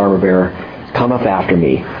said to his armor-bearer, come up after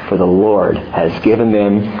me, for the Lord has given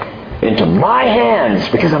them into my hands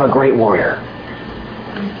because I'm a great warrior.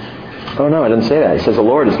 Oh no, it doesn't say that. It says the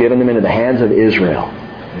Lord has given them into the hands of Israel.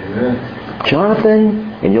 Amen.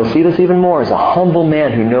 Jonathan, and you'll see this even more, is a humble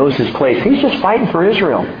man who knows his place. He's just fighting for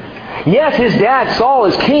Israel. Yes, his dad, Saul,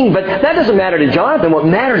 is king, but that doesn't matter to Jonathan. What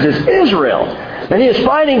matters is Israel. And he is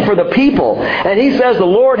fighting for the people. And he says the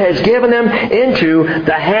Lord has given them into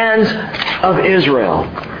the hands of Israel.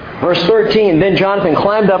 Verse 13, then Jonathan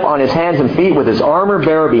climbed up on his hands and feet with his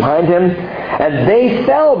armor-bearer behind him, and they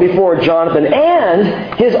fell before Jonathan,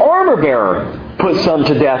 and his armor-bearer put some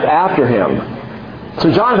to death after him.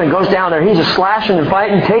 So Jonathan goes down there. He's just slashing and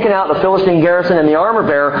fighting, taking out the Philistine garrison, and the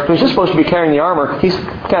armor-bearer, who's just supposed to be carrying the armor, he's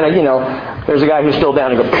kind of, there's a guy who's still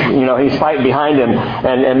down and go, he's fighting behind him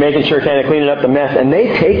and making sure kind of cleaning up the mess. And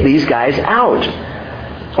they take these guys out.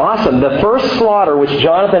 Awesome. The first slaughter which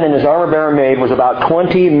Jonathan and his armor-bearer made was about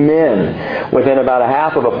 20 men within about a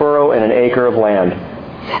half of a furrow and an acre of land.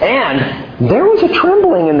 And there was a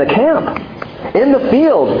trembling in the camp, in the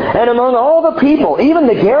field, and among all the people. Even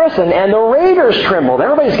the garrison and the raiders trembled.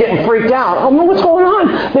 Everybody's getting freaked out. Oh, no, what's going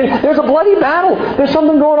on? There's a bloody battle. There's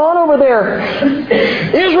something going on over there.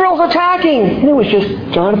 Israel's attacking. And it was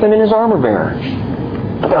just Jonathan and his armor-bearer.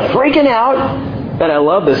 They're freaking out. And I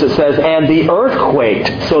love this. It says, and the earth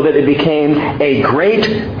quaked, so that it became a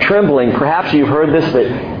great trembling. Perhaps you've heard this,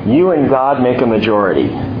 that you and God make a majority.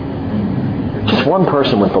 Just one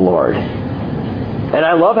person with the Lord. And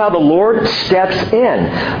I love how the Lord steps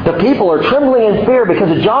in. The people are trembling in fear because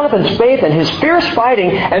of Jonathan's faith and his fierce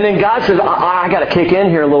fighting. And then God says, I got to kick in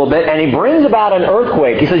here a little bit. And he brings about an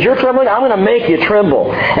earthquake. He says, you're trembling? I'm going to make you tremble.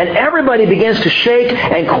 And everybody begins to shake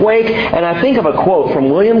and quake. And I think of a quote from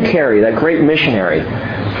William Carey, that great missionary,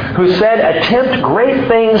 who said, attempt great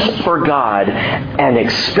things for God and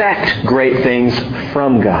expect great things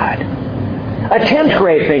from God. Attempt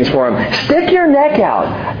great things for Him. Stick your neck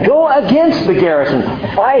out. Go against the garrison.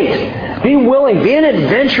 Fight. Be willing. Be an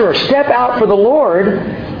adventurer. Step out for the Lord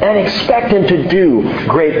and expect Him to do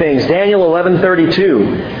great things. Daniel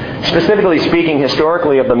 11:32, specifically speaking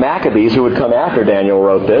historically of the Maccabees who would come after Daniel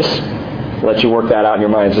wrote this. I'll let you work that out in your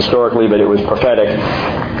minds historically, but it was prophetic.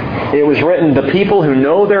 It was written, the people who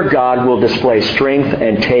know their God will display strength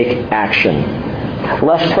and take action.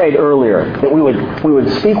 Les prayed earlier that we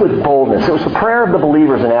would speak with boldness. It was the prayer of the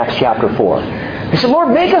believers in Acts chapter 4. He said,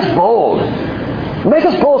 Lord, make us bold. Make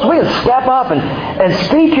us bold so we can step up and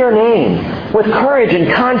speak your name with courage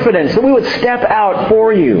and confidence, that we would step out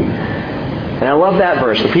for you. And I love that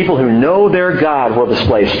verse. The people who know their God will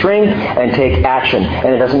display strength and take action.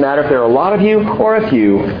 And it doesn't matter if there are a lot of you or a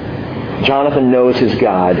few. Jonathan knows his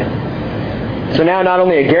God. So now not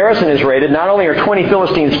only a garrison is raided, not only are 20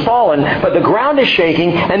 Philistines fallen, but the ground is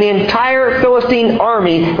shaking and the entire Philistine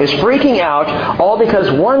army is freaking out, all because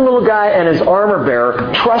one little guy and his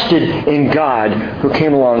armor-bearer trusted in God, who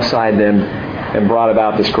came alongside them and brought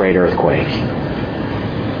about this great earthquake.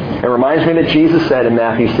 It reminds me that Jesus said in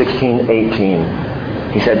Matthew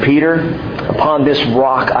 16:18, He said, Peter, upon this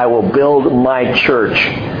rock I will build my church,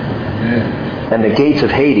 and the gates of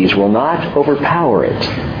Hades will not overpower it.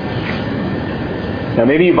 Now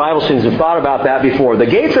maybe you Bible students have thought about that before. The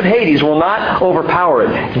gates of Hades will not overpower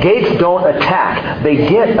it. Gates don't attack. They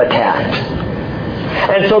get attacked.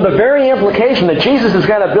 And so the very implication that Jesus is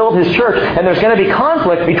going to build His church and there's going to be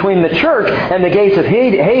conflict between the church and the gates of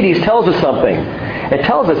Hades tells us something. It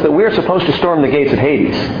tells us that we're supposed to storm the gates of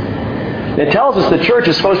Hades. It tells us the church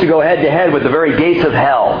is supposed to go head-to-head with the very gates of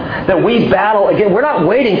hell. That we battle again. We're not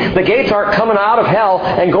waiting. The gates aren't coming out of hell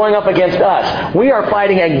and going up against us. We are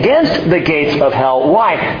fighting against the gates of hell.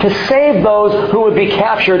 Why? To save those who would be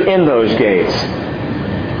captured in those gates.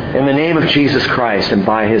 In the name of Jesus Christ and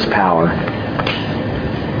by His power.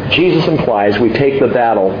 Jesus implies we take the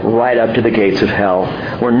battle right up to the gates of hell.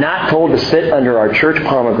 We're not told to sit under our church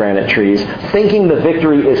pomegranate trees thinking the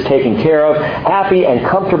victory is taken care of, happy and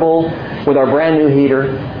comfortable with our brand new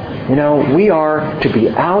heater. We are to be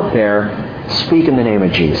out there speaking the name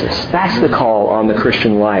of Jesus. That's the call on the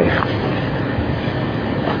Christian life.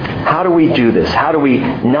 How do we do this? How do we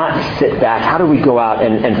not sit back? How do we go out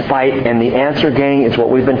and fight? And the answer, gang, is what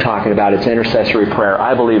we've been talking about. It's intercessory prayer.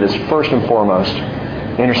 I believe is first and foremost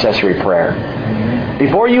intercessory prayer.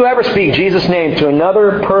 Before you ever speak Jesus' name to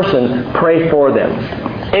another person, pray for them.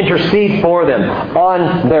 Intercede for them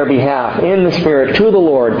on their behalf in the Spirit to the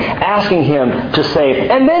Lord, asking Him to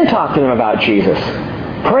save, and then talk to them about Jesus.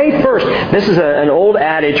 Pray first. This is an old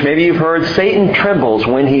adage, maybe you've heard, Satan trembles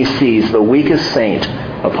when he sees the weakest saint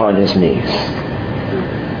upon his knees.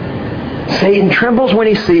 Satan trembles when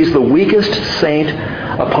he sees the weakest saint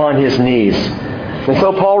upon his knees. And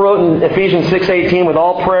so Paul wrote in Ephesians 6:18, with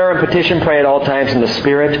all prayer and petition pray at all times in the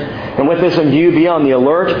Spirit. And with this in view, be on the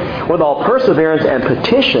alert with all perseverance and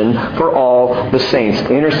petition for all the saints.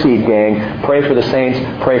 Intercede, gang. Pray for the saints.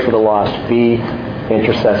 Pray for the lost. Be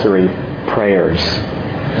intercessory prayers.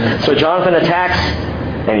 So Jonathan attacks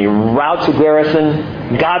and he routs a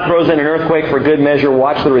garrison. God throws in an earthquake for good measure.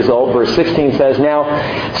 Watch the result. Verse 16 says, Now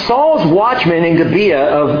Saul's watchmen in Gibeah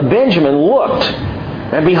of Benjamin looked,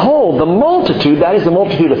 and behold, the multitude, that is the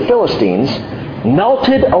multitude of Philistines,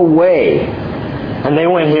 melted away. And they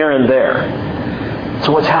went here and there.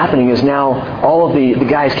 So what's happening is now all of the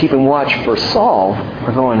guys keeping watch for Saul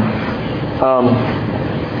are going,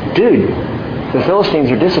 dude, the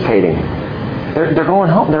Philistines are dissipating. They're going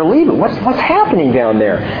home. They're leaving. What's happening down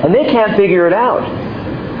there? And they can't figure it out.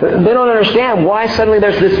 They don't understand why suddenly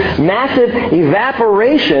there's this massive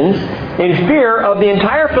evaporation in fear of the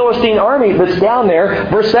entire Philistine army that's down there.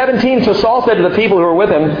 Verse 17, so Saul said to the people who were with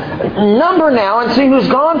him, Number now and see who's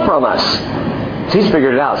gone from us. So he's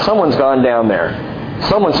figured it out. Someone's gone down there.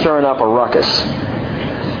 Someone's stirring up a ruckus.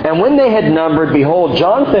 And when they had numbered, behold,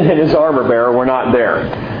 Jonathan and his armor bearer were not there.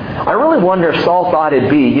 I really wonder if Saul thought it'd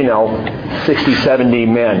be, 60, 70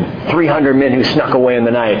 men, 300 men who snuck away in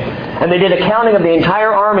the night. And they did a counting of the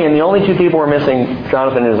entire army, and the only two people were missing,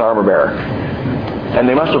 Jonathan and his armor bearer. And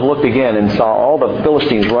they must have looked again and saw all the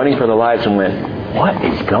Philistines running for their lives and went, what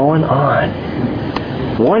is going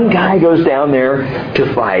on? One guy goes down there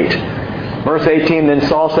to fight. Verse 18, then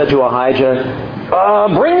Saul said to Ahijah,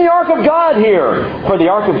 bring the ark of God here. For the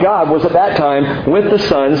ark of God was at that time with the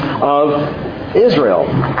sons of Israel.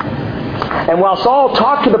 And while Saul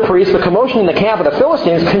talked to the priests, the commotion in the camp of the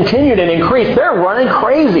Philistines continued and increased. They're running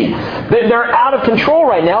crazy. They're out of control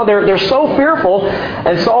right now. They're so fearful.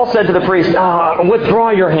 And Saul said to the priest,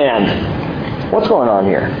 withdraw your hand. What's going on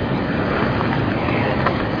here?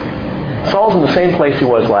 Saul's in the same place he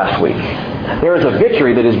was last week. There is a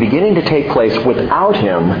victory that is beginning to take place without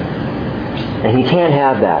him, and he can't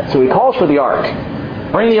have that. So he calls for the ark.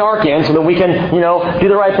 Bring the ark in so that we can, do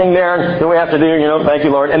the right thing there and do what we have to do, thank you,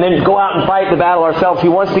 Lord. And then go out and fight the battle ourselves. He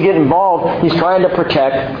wants to get involved. He's trying to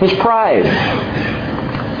protect his pride.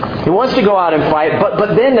 He wants to go out and fight,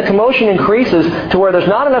 but then the commotion increases to where there's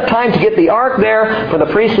not enough time to get the ark there for the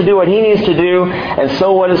priest to do what he needs to do. And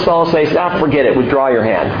so what does Saul say? Stop, forget it. Withdraw your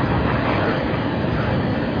hand.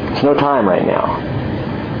 There's no time right now.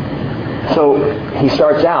 So he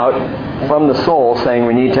starts out from the soul saying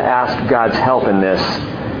we need to ask God's help in this.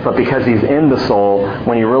 But because he's in the soul,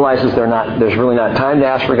 when he realizes there's really not time to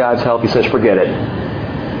ask for God's help, he says, forget it.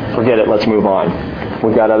 Forget it, let's move on.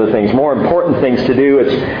 We've got other things, more important things to do.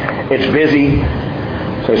 It's busy.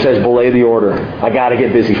 So he says, belay the order. I got to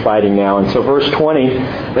get busy fighting now. And so verse 20,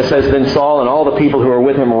 it says, Then Saul and all the people who were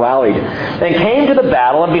with him rallied, and came to the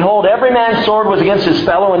battle, and behold, every man's sword was against his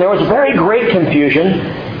fellow, and there was very great confusion.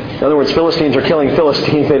 In other words, Philistines are killing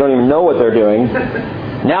Philistines. They don't even know what they're doing.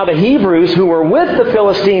 Now the Hebrews who were with the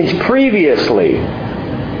Philistines previously,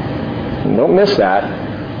 don't miss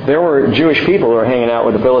that, there were Jewish people who were hanging out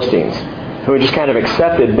with the Philistines, who had just kind of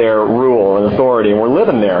accepted their rule and authority and were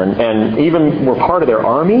living there and even were part of their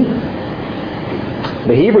army.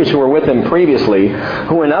 The Hebrews who were with them previously,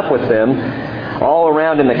 who went up with them all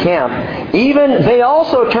around in the camp, even they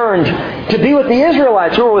also turned to be with the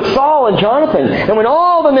Israelites who were with Saul and Jonathan. And when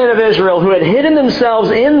all the men of Israel who had hidden themselves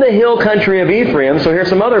in the hill country of Ephraim, so here's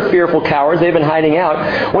some other fearful cowards, they've been hiding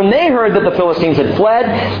out, when they heard that the Philistines had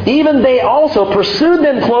fled, even they also pursued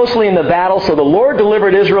them closely in the battle. So the Lord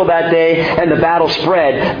delivered Israel that day, and the battle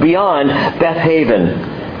spread beyond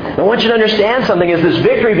Beth-Haven. I want you to understand something. As this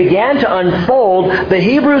victory began to unfold, the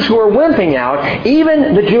Hebrews who were wimping out,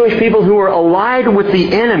 even the Jewish people who were allied with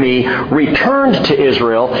the enemy, returned to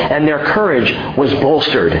Israel, and their courage was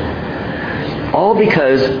bolstered. All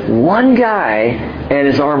because one guy and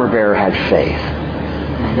his armor bearer had faith.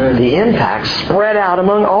 The impact spread out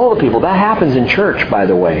among all the people. That happens in church, by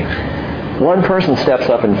the way. One person steps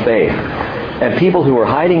up in faith. And people who were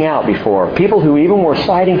hiding out before, people who even were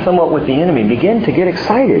siding somewhat with the enemy, begin to get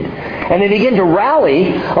excited. And they begin to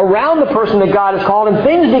rally around the person that God has called, and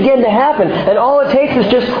things begin to happen. And all it takes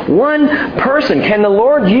is just one person. Can the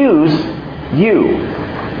Lord use you?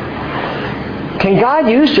 Can God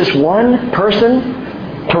use just one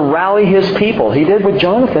person to rally His people? He did with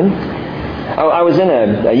Jonathan. I was in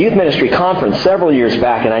a youth ministry conference several years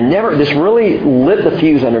back, and this really lit the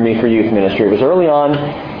fuse under me for youth ministry. It was early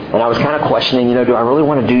on. And I was kind of questioning, do I really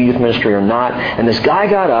want to do youth ministry or not? And this guy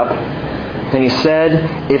got up and he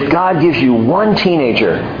said, if God gives you one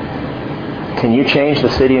teenager, can you change the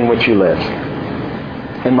city in which you live?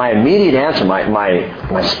 And my immediate answer,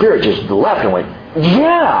 my spirit just leapt and went,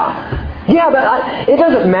 yeah, but it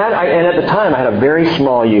doesn't matter. And at the time, I had a very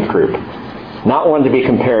small youth group. Not one to be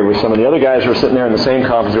compared with some of the other guys who were sitting there in the same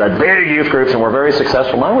conference who had big youth groups and were very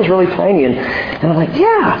successful. Mine was really tiny. And I'm like,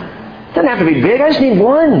 yeah. It doesn't have to be big. I just need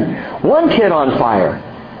one kid on fire.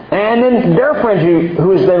 And then their friend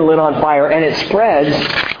who is then lit on fire, and it spreads,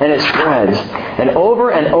 and it spreads. And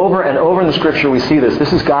over and over and over in the Scripture we see this.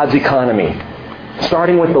 This is God's economy.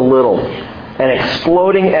 Starting with the little and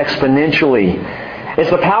exploding exponentially. It's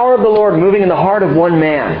the power of the Lord moving in the heart of one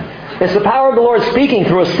man. It's the power of the Lord speaking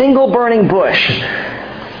through a single burning bush,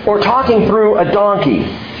 or talking through a donkey,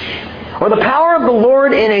 or the power of the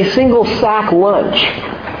Lord in a single sack lunch,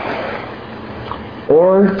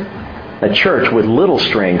 or a church with little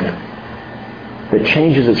strength that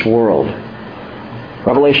changes its world.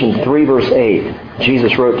 Revelation 3 verse 8,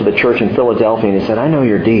 Jesus wrote to the church in Philadelphia and He said, I know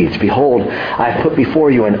your deeds. Behold, I have put before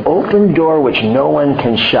you an open door which no one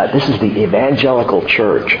can shut. This is the evangelical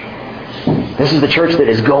church. This is the church that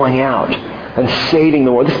is going out and saving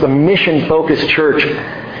the world. This is the mission-focused church.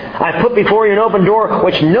 I put before you an open door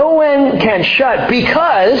which no one can shut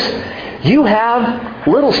because you have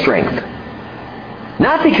little strength.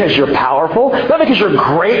 Not because you're powerful, not because you're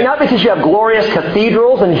great, not because you have glorious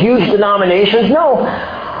cathedrals and huge denominations. No,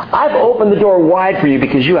 I've opened the door wide for you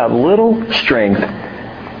because you have little strength,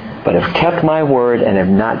 but have kept my word and have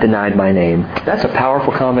not denied my name. That's a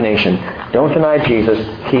powerful combination. Don't deny Jesus,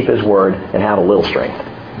 keep His word, and have a little strength.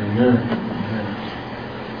 Amen.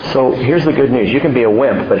 So here's the good news. You can be a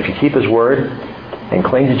wimp, but if you keep His word and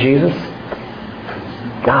cling to Jesus,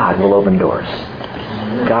 God will open doors.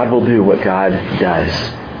 God will do what God does.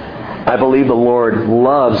 I believe the Lord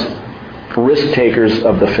loves risk takers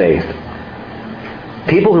of the faith.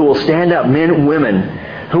 People who will stand up, men and women,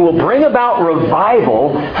 who will bring about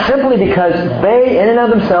revival simply because they, in and of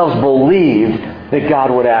themselves, believed that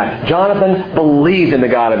God would act. Jonathan believed in the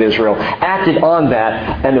God of Israel, acted on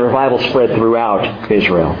that, and the revival spread throughout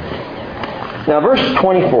Israel. Now, verse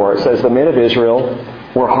 24, it says, the men of Israel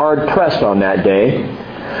were hard pressed on that day,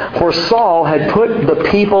 for Saul had put the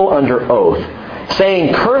people under oath,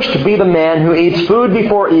 saying, cursed be the man who eats food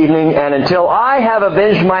before evening, and until I have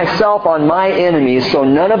avenged myself on my enemies, so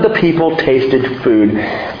none of the people tasted food.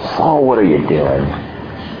 Saul, what are you doing?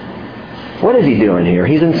 What is he doing here?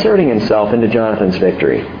 He's inserting himself into Jonathan's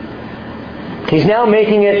victory. He's now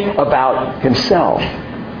making it about himself.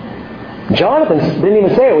 Jonathan didn't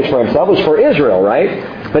even say it was for himself. It was for Israel,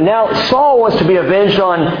 right? But now Saul wants to be avenged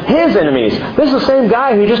on his enemies. This is the same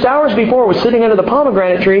guy who just hours before was sitting under the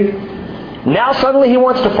pomegranate tree. Now suddenly he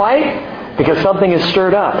wants to fight because something is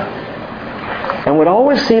stirred up. And what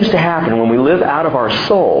always seems to happen when we live out of our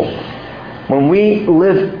soul, when we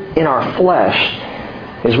live in our flesh,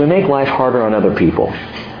 is we make life harder on other people.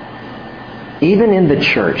 Even in the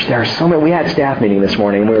church, there are so many. We had a staff meeting this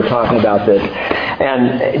morning and we were talking about this.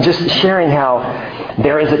 And just sharing how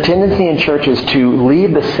there is a tendency in churches to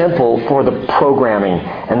leave the simple for the programming.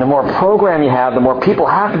 And the more program you have, the more people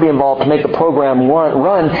have to be involved to make the program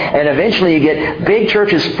run. And eventually you get big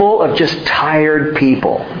churches full of just tired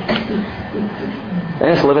people.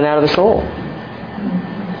 And it's living out of the soul.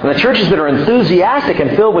 And the churches that are enthusiastic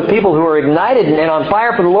and filled with people who are ignited and on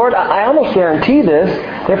fire for the Lord, I almost guarantee this,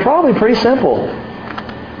 they're probably pretty simple.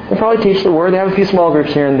 They probably teach the Word. They have a few small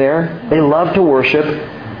groups here and there. They love to worship.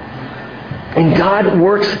 And God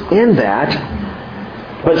works in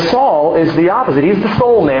that. But Saul is the opposite. He's the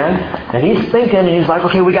soul man. And he's thinking, and he's like,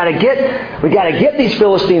 okay, we got to get these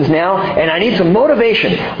Philistines now, and I need some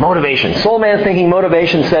motivation. Motivation. Soul man's thinking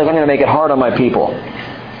motivation says, I'm going to make it hard on my people.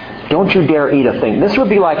 Don't you dare eat a thing. This would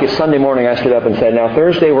be like if Sunday morning I stood up and said, now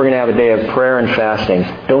Thursday we're going to have a day of prayer and fasting.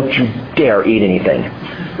 Don't you dare eat anything.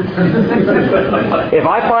 If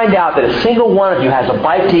I find out that a single one of you has a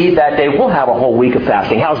bite to eat that day, we'll have a whole week of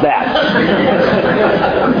fasting. How's that?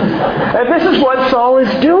 And this is what Saul is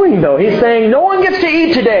doing, though. He's saying, no one gets to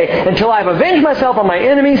eat today until I've avenged myself on my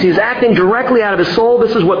enemies. He's acting directly out of his soul.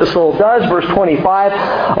 This is what the soul does. Verse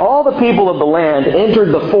 25, all the people of the land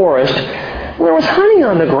entered the forest. There was honey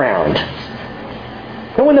on the ground.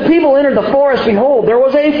 And when the people entered the forest, behold, there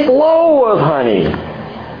was a flow of honey.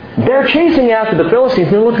 They're chasing after the Philistines,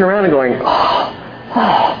 and they're looking around and going,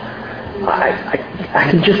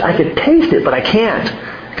 I could taste it, but I can't,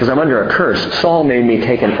 because I'm under a curse. Saul made me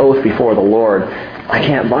take an oath before the Lord. I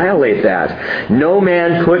can't violate that. No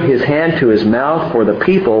man put his hand to his mouth, for the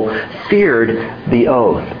people feared the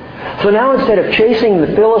oath. So now instead of chasing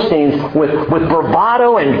the Philistines with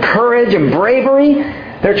bravado and courage and bravery,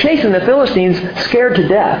 they're chasing the Philistines scared to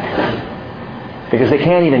death because they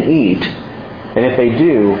can't even eat. And if they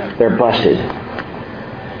do, they're busted.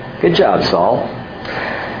 Good job, Saul.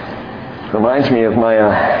 Reminds me of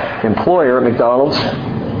my employer at McDonald's.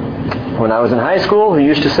 When I was in high school, he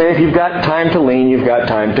used to say, if you've got time to lean, you've got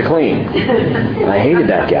time to clean. I hated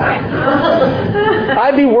that guy.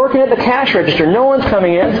 I'd be working at the cash register. No one's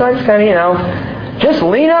coming in, so I just kind of, Just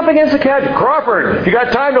lean up against the couch. Crawford, if you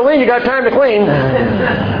got time to lean, you got time to clean.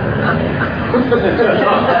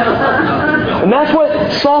 And that's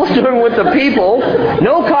what Saul's doing with the people.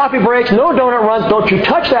 No coffee breaks, no donut runs. Don't you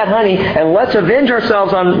touch that honey, and let's avenge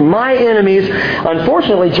ourselves on my enemies.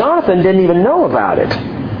 Unfortunately, Jonathan didn't even know about it.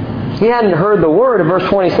 He hadn't heard the word. And verse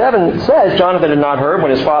 27 says, Jonathan had not heard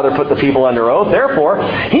when his father put the people under oath. Therefore,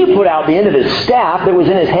 he put out the end of his staff that was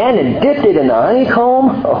in his hand and dipped it in the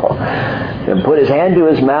honeycomb, and put his hand to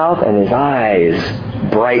his mouth, and his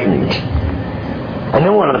eyes brightened. And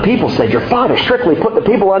then one of the people said, your father strictly put the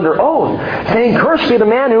people under oath, saying, cursed be the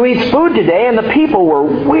man who eats food today. And the people were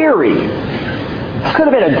weary. This could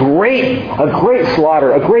have been a great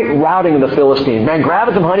slaughter, a great routing of the Philistines. Man,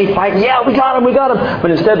 grabbing some honey, fighting, yeah, we got him.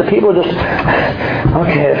 But instead the people are just,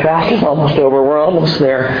 okay, the fast is almost over. We're almost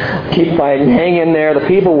there. Keep fighting. Hang in there. The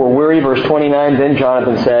people were weary. Verse 29, then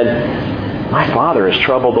Jonathan said, my father has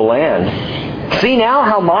troubled the land. See now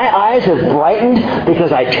how my eyes have brightened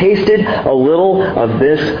because I tasted a little of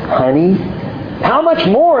this honey? How much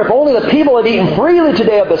more if only the people had eaten freely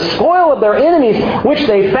today of the spoil of their enemies which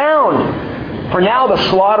they found? For now the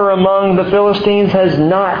slaughter among the Philistines has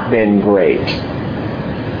not been great.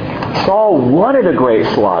 Saul wanted a great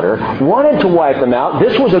slaughter, wanted to wipe them out.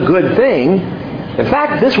 This was a good thing. In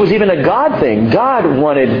fact, this was even a God thing. God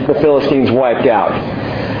wanted the Philistines wiped out.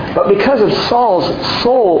 But because of Saul's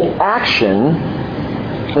sole action,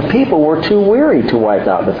 the people were too weary to wipe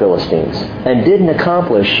out the Philistines and didn't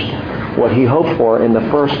accomplish what he hoped for in the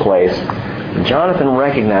first place. Jonathan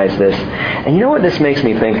recognized this. And you know what this makes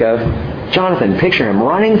me think of? Jonathan, picture him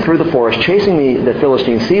running through the forest, chasing the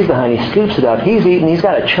Philistine, sees the honey, scoops it up. He's eating. He's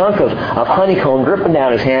got a chunk of honeycomb dripping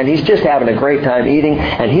down his hand. He's just having a great time eating,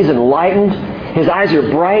 and he's enlightened. His eyes are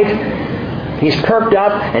bright. He's perked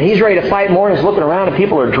up, and he's ready to fight more, and he's looking around, and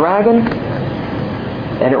people are dragging.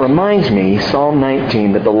 And it reminds me, Psalm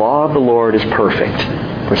 19, that the law of the Lord is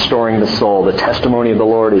perfect, restoring the soul. The testimony of the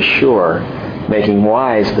Lord is sure, making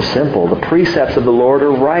wise the simple. The precepts of the Lord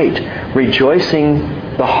are right, rejoicing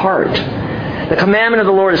the heart. The commandment of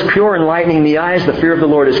the Lord is pure, enlightening the eyes. The fear of the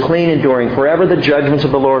Lord is clean, enduring forever. The judgments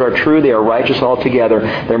of the Lord are true. They are righteous altogether.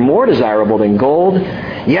 They're more desirable than gold.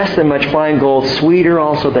 Yes, than much fine gold. Sweeter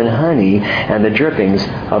also than honey and the drippings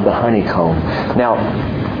of the honeycomb.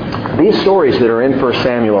 Now, these stories that are in 1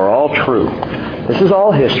 Samuel are all true. This is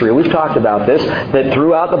all history. We've talked about this, that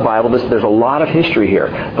throughout the Bible, there's a lot of history here.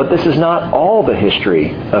 But this is not all the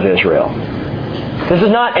history of Israel. This is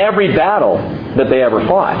not every battle that they ever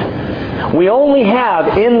fought. We only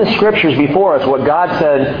have in the Scriptures before us what God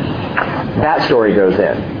said, that story goes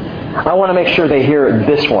in. I want to make sure they hear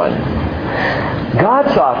this one.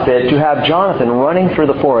 God saw fit to have Jonathan running through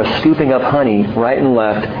the forest, scooping up honey right and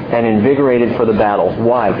left, and invigorated for the battle.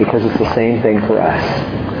 Why? Because it's the same thing for us.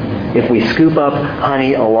 If we scoop up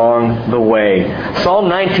honey along the way. Psalm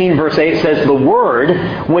 19 verse 8 says, the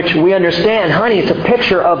word, which we understand, honey, it's a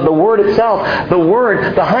picture of the word itself. The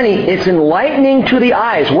word, the honey, it's enlightening to the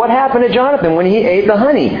eyes. What happened to Jonathan when he ate the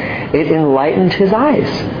honey? It enlightened his eyes.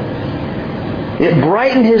 It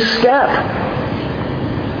brightened his step.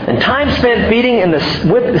 And time spent feeding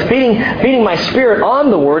my spirit on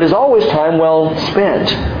the word is always time well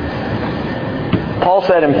spent. Paul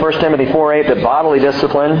said in 1 Timothy 4:8 that bodily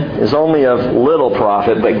discipline is only of little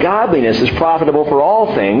profit, but godliness is profitable for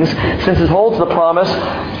all things, since it holds the promise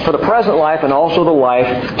for the present life and also the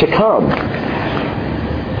life to come.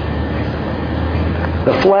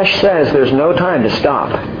 The flesh says there's no time to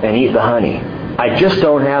stop and eat the honey. I just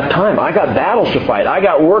don't have time. I got battles to fight. I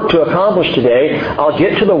got work to accomplish today. I'll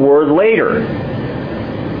get to the Word later.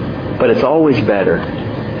 But it's always better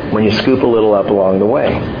when you scoop a little up along the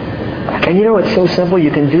way. And you know, it's so simple. You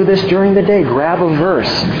can do this during the day. Grab a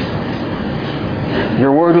verse.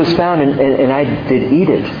 Your word was found, and I did eat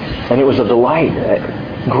it. And it was a delight.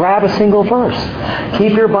 Grab a single verse.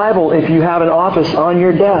 Keep your Bible, if you have an office, on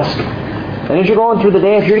your desk. And as you're going through the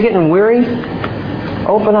day, if you're getting weary,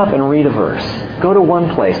 open up and read a verse. Go to one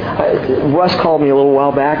place. Russ called me a little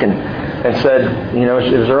while back and said, you know,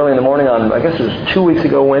 it was early in the morning on, I guess it was 2 weeks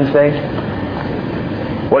ago, Wednesday.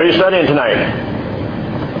 What are you studying tonight?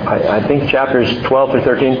 I think chapters 12 through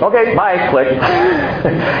 13. Okay, bye, click. And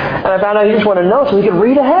I found out you just want to know so we can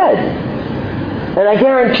read ahead. And I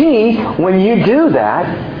guarantee when you do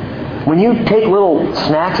that, when you take little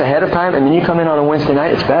snacks ahead of time and then you come in on a Wednesday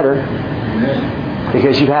night, it's better.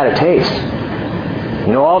 Because you've had a taste.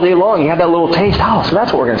 You know, all day long you have that little taste. Oh, so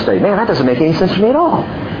that's what we're going to study. Man, that doesn't make any sense to me at all.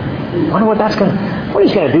 I wonder what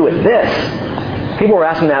he's going to do with this. People were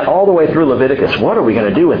asking that all the way through Leviticus. What are we going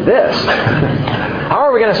to do with this? How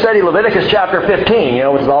are we going to study Leviticus chapter 15? You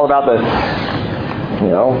know, which is all about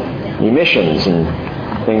emissions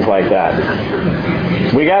and things like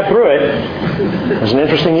that. We got through it. It was an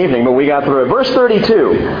interesting evening, but we got through it. Verse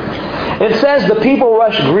 32. It says, the people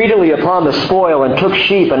rushed greedily upon the spoil and took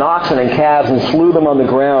sheep and oxen and calves and slew them on the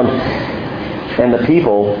ground. And the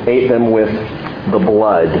people ate them with the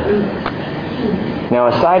blood. Now,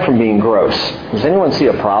 aside from being gross, does anyone see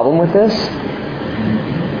a problem with this?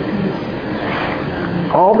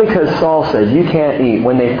 All because Saul said, you can't eat.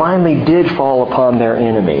 When they finally did fall upon their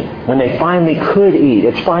enemy, when they finally could eat,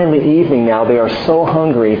 it's finally evening now, they are so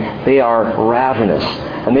hungry, they are ravenous.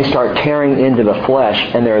 And they start tearing into the flesh,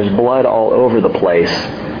 and there is blood all over the place.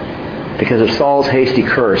 Because of Saul's hasty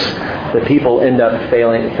curse, the people end up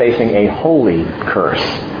facing a holy curse.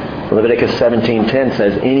 Leviticus 17:10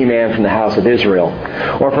 says, any man from the house of Israel,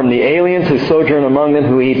 or from the aliens who sojourn among them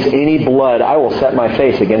who eats any blood, I will set my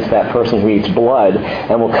face against that person who eats blood,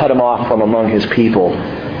 and will cut him off from among his people.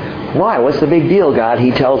 Why? What's the big deal, God?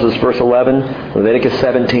 He tells us, verse 11, Leviticus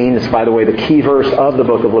 17, it's, by the way, the key verse of the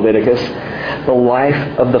book of Leviticus. The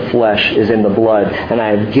life of the flesh is in the blood, and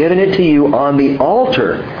I have given it to you on the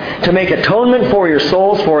altar to make atonement for your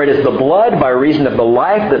souls, for it is the blood by reason of the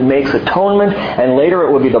life that makes atonement, and later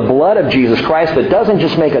it will be the blood of Jesus Christ that doesn't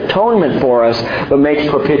just make atonement for us, but makes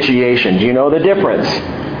propitiation. Do you know the difference?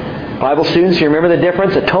 Bible students, do you remember the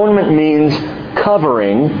difference? Atonement means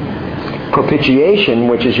covering. Propitiation,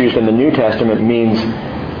 which is used in the New Testament, means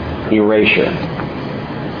erasure.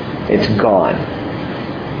 It's gone.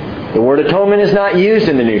 The word atonement is not used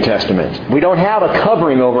in the New Testament. We don't have a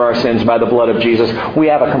covering over our sins by the blood of Jesus. We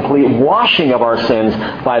have a complete washing of our sins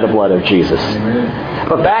by the blood of Jesus. Amen.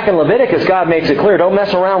 But back in Leviticus, God makes it clear, don't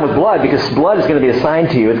mess around with blood, because blood is going to be a sign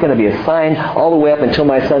to you. It's going to be a sign all the way up until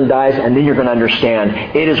my son dies, and then you're going to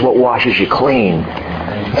understand it is what washes you clean.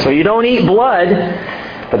 So you don't eat blood.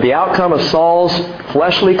 But the outcome of Saul's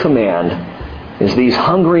fleshly command is these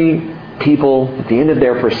hungry people at the end of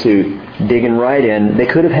their pursuit digging right in. They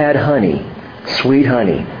could have had honey, sweet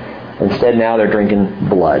honey. Instead, now they're drinking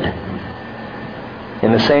blood.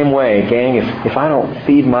 In the same way, gang, if I don't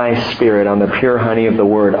feed my spirit on the pure honey of the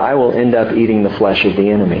Word, I will end up eating the flesh of the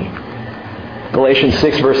enemy. Galatians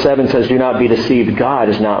 6 verse 7 says, do not be deceived. God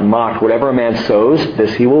is not mocked. Whatever a man sows,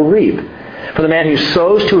 this he will reap. For the man who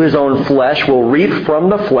sows to his own flesh will reap from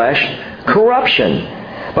the flesh corruption.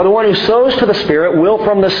 But the one who sows to the Spirit will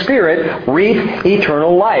from the Spirit reap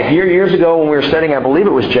eternal life. Years ago when we were studying, I believe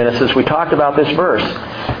it was Genesis, we talked about this verse.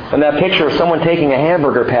 And that picture of someone taking a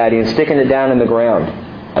hamburger patty and sticking it down in the ground.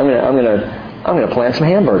 I'm going to plant some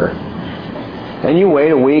hamburger. And you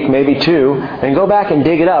wait a week, maybe two, and go back and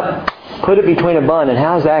dig it up, put it between a bun, and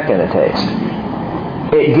how's that going to taste?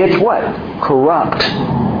 It gets what? Corrupt.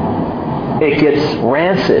 It gets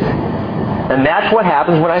rancid. And that's what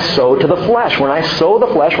happens when I sow to the flesh. When I sow the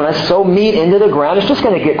flesh, when I sow meat into the ground, it's just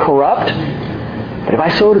going to get corrupt. But if I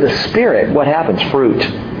sow to the Spirit, what happens? Fruit.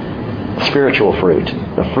 Spiritual fruit.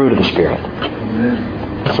 The fruit of the Spirit.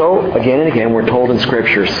 So, again and again, we're told in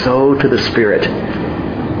Scripture, sow to the Spirit.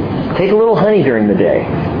 Take a little honey during the day.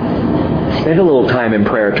 Spend a little time in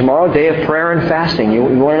prayer. Tomorrow, day of prayer and fasting. You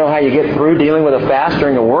want to know how you get through dealing with a fast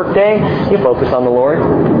during a work day? You focus on the Lord.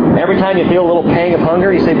 Every time you feel a little pang of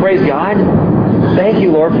hunger, you say, praise God. Thank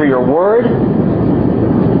you, Lord, for your word.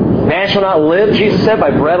 Man shall not live, Jesus said, by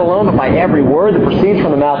bread alone, but by every word that proceeds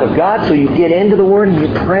from the mouth of God. So you get into the word and you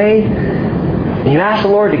pray. And you ask the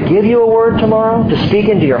Lord to give you a word tomorrow, to speak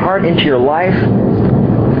into your heart, into your life.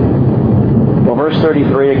 Well, verse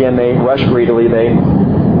 33, again, they rushed greedily. They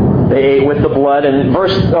ate with the blood. And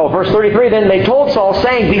verse 33, then they told Saul,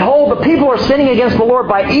 saying, behold, the people are sinning against the Lord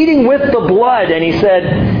by eating with the blood. And he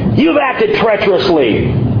said, you've acted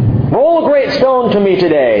treacherously. Roll a great stone to me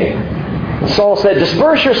today. And Saul said,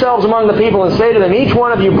 disperse yourselves among the people and say to them, each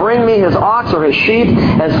one of you bring me his ox or his sheep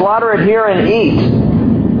and slaughter it here and eat.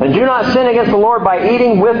 And do not sin against the Lord by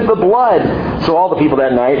eating with the blood. So all the people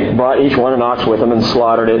that night brought each one an ox with them and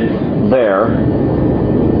slaughtered it there.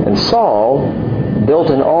 And Saul built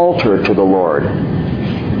an altar to the Lord.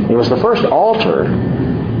 It was the first altar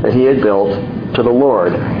that he had built to the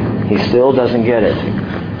Lord. He still doesn't get it.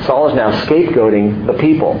 Saul is now scapegoating the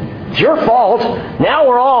people. It's your fault. Now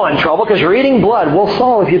we're all in trouble because you're eating blood. Well,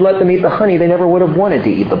 Saul, if you'd let them eat the honey, they never would have wanted to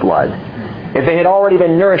eat the blood. If they had already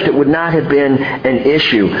been nourished, it would not have been an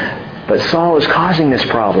issue. But Saul is causing this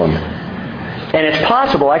problem. And it's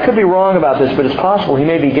possible, I could be wrong about this, but it's possible he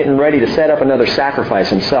may be getting ready to set up another sacrifice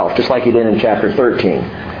himself, just like he did in chapter 13,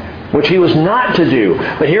 which he was not to do.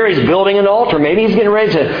 But here he's building an altar. Maybe he's getting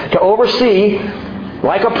ready to oversee,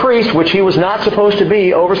 like a priest, which he was not supposed to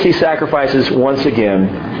be, oversee sacrifices once again.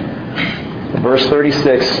 Verse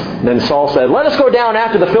 36, then Saul said, "Let us go down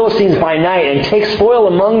after the Philistines by night and take spoil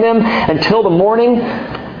among them until the morning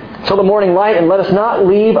light, and let us not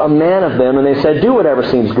leave a man of them." And they said, "Do whatever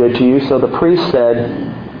seems good to you." So the priest said,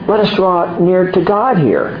 "Let us draw near to God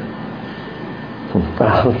here."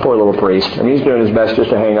 Poor little priest. I mean, he's doing his best just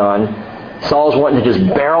to hang on. Saul's wanting to just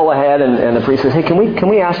barrel ahead, and the priest says, "Hey, can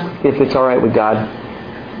we ask if it's all right with God?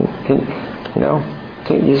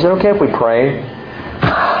 Is it okay if we pray?"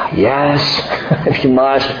 "Yes, if you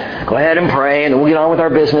must. Go ahead and pray, and then we'll get on with our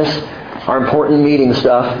business, our important meeting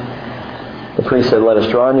stuff." The priest said, "Let us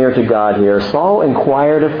draw near to God here." Saul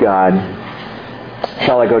inquired of God,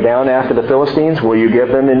 "Shall I go down after the Philistines? Will you give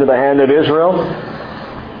them into the hand of Israel?"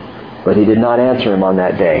 But he did not answer him on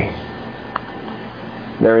that day.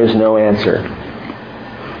 There is no answer.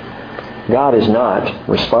 God is not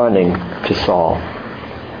responding to Saul.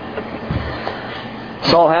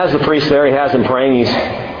 Saul has the priest there. He has him praying.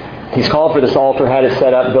 He's called for this altar, had it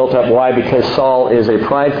set up, built up. Why? Because Saul is a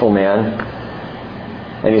prideful man,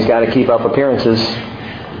 and he's got to keep up appearances.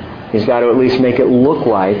 He's got to at least make it look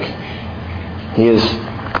like he is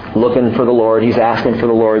looking for the Lord. He's asking for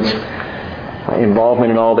the Lord's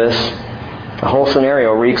involvement in all this. The whole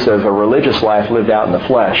scenario reeks of a religious life lived out in the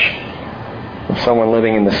flesh, of someone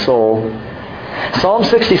living in the soul. Psalm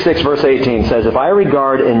 66 verse 18 says, "If I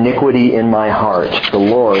regard iniquity in my heart, the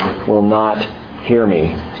Lord will not hear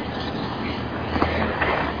me."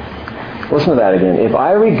 Listen to that again. "If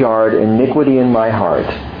I regard iniquity in my heart,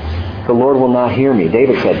 the Lord will not hear me."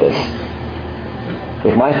 David said this.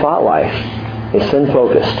 If my thought life is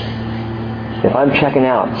sin-focused, if I'm checking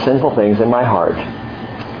out sinful things in my heart,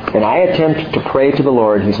 and I attempt to pray to the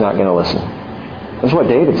Lord, He's not going to listen. That's what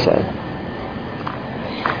David said.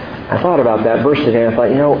 I thought about that verse today, and I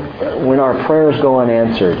thought, when our prayers go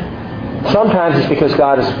unanswered, sometimes it's because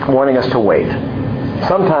God is wanting us to wait.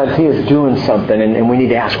 Sometimes He is doing something, and we need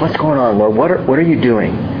to ask, "What's going on, Lord? What are you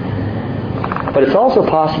doing?" But it's also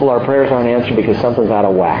possible our prayers aren't answered because something's out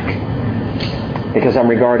of whack. Because I'm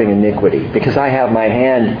regarding iniquity. Because I have my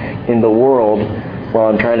hand in the world while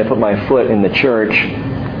I'm trying to put my foot in the church.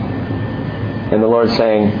 And the Lord's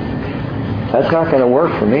saying, "That's not going to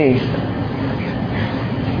work for me."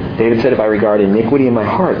 David said, "If I regard iniquity in my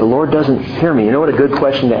heart, the Lord doesn't hear me." You know what a good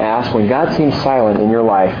question to ask? When God seems silent in your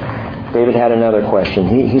life, David had another question.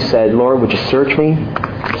 He said, "Lord, would you search me?"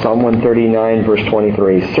 Psalm 139, verse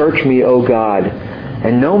 23. "Search me, O God,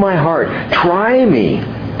 and know my heart. Try me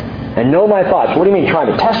and know my thoughts." What do you mean try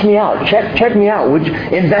me? Test me out. Check me out. Would you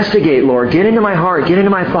investigate, Lord? Get into my heart. Get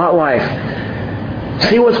into my thought life.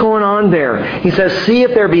 See what's going on there. He says, "See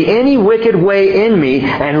if there be any wicked way in me,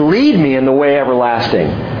 and lead me in the way everlasting."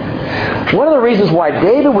 One of the reasons why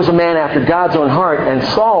David was a man after God's own heart and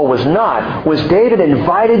Saul was not, was David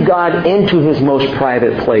invited God into his most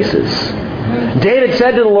private places. David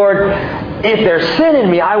said to the Lord, "If there's sin in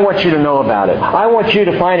me, I want you to know about it. I want you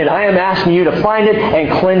to find it. I am asking you to find it and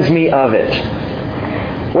cleanse me of it."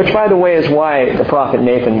 Which, by the way, is why the prophet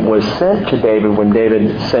Nathan was sent to David when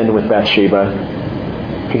David sinned with Bathsheba.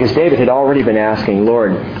 Because David had already been asking,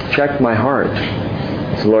 "Lord, check my heart."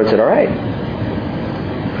 So the Lord said, "All right."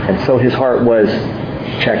 And so his heart was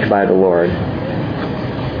checked by the Lord.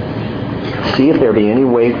 "See if there be any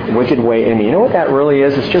wicked way in me." You know what that really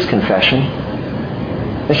is? It's just confession.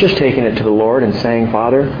 It's just taking it to the Lord and saying,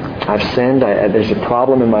 "Father, I've sinned. There's a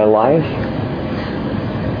problem in my life.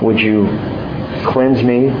 Would you cleanse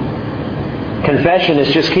me?" Confession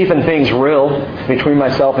is just keeping things real between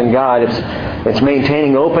myself and God. It's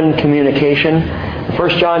maintaining open communication.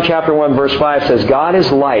 1 John chapter 1 verse 5 says, "God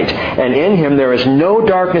is light, and in Him there is no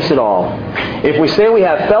darkness at all. If we say we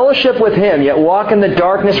have fellowship with Him, yet walk in the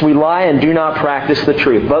darkness, we lie and do not practice the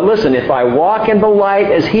truth. But listen, if I walk in the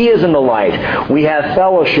light as He is in the light, we have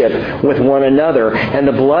fellowship with one another, and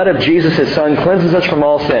the blood of Jesus, His Son, cleanses us from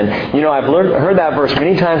all sin." I've heard that verse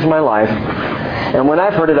many times in my life, and when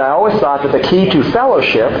I've heard it, I always thought that the key to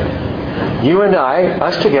fellowship, you and I,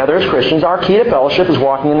 us together as Christians, our key to fellowship is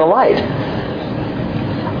walking in the light.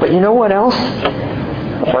 But you know what else?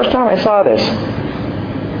 The first time I saw this,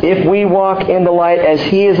 if we walk in the light as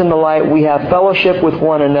He is in the light, we have fellowship with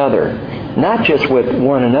one another. Not just with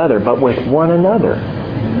one another, but with one another.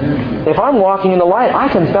 If I'm walking in the light, I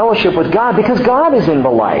can fellowship with God because God is in the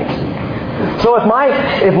light. So if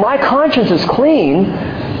my conscience is clean,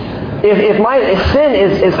 if my sin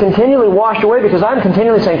is continually washed away because I'm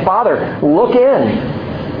continually saying, "Father, look in.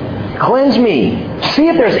 Cleanse me. See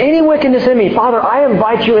if there's any wickedness in me. Father, I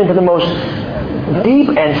invite you into the most deep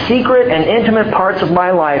and secret and intimate parts of my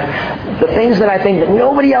life. The things that I think that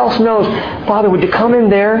nobody else knows. Father, would you come in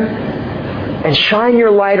there and shine your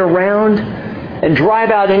light around and drive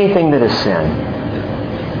out anything that is sin.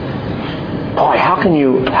 Boy, how can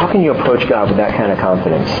you approach God with that kind of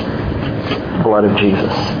confidence? Blood of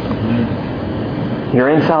Jesus. You're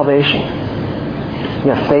in salvation.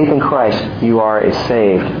 You have faith in Christ. You are a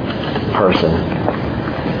saved person.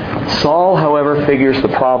 Saul, however, figures the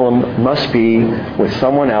problem must be with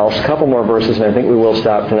someone else. A couple more verses, and I think we will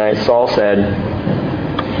stop tonight. Saul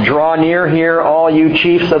said, "Draw near here, all you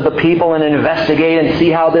chiefs of the people, and investigate and see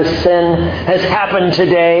how this sin has happened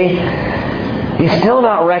today." He's still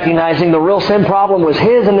not recognizing the real sin problem was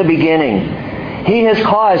his in the beginning. He has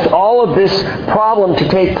caused all of this problem to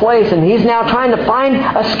take place, and he's now trying to find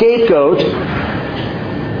a scapegoat.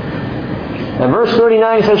 And verse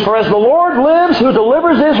 39 says, "For as the Lord lives who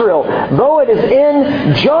delivers Israel, though it is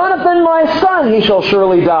in Jonathan my son, he shall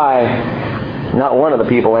surely die." Not one of the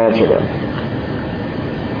people answered him.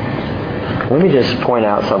 Let me just point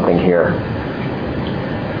out something here.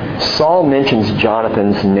 Saul mentions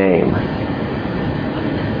Jonathan's name.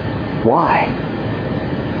 Why?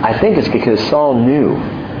 I think it's because Saul knew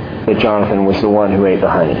that Jonathan was the one who ate the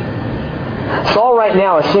honey. Saul right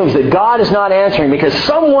now assumes that God is not answering because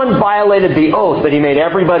someone violated the oath that he made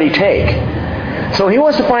everybody take. So he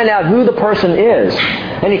wants to find out who the person is.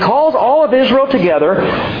 And he calls all of Israel together,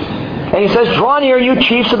 and he says, "Draw near, you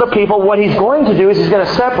chiefs of the people." What he's going to do is he's going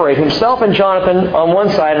to separate himself and Jonathan on one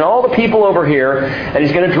side and all the people over here, and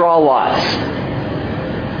he's going to draw lots.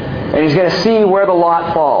 And he's going to see where the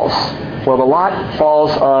lot falls. Well, the lot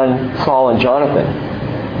falls on Saul and Jonathan.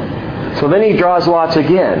 So then he draws lots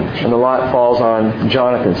again, and the lot falls on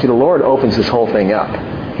Jonathan. See, the Lord opens this whole thing up.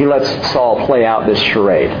 He lets Saul play out this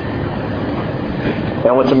charade.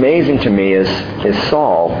 Now, what's amazing to me is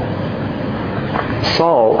Saul,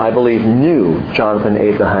 I believe, knew Jonathan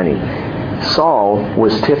ate the honey. Saul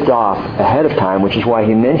was tipped off ahead of time, which is why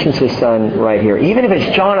he mentions his son right here. Even if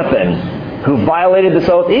it's Jonathan who violated this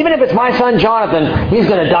oath, even if it's my son Jonathan, he's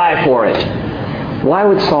going to die for it. Why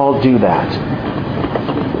would Saul do that?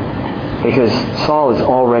 Because Saul is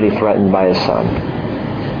already threatened by his son.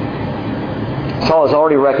 Saul has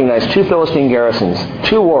already recognized 2 Philistine garrisons,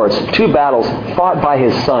 2 wars, 2 battles fought by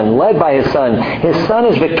his son, led by his son. His son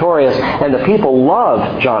is victorious, and the people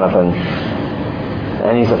love Jonathan.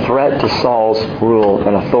 And he's a threat to Saul's rule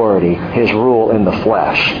and authority, his rule in the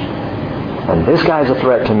flesh. And this guy's a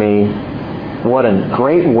threat to me. What a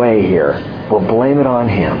great way here. We'll blame it on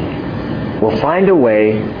him. We'll find a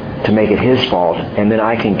way to make it his fault, and then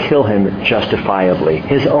I can kill him justifiably.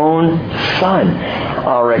 His own son.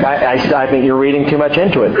 Oh, Rick, I think you're reading too much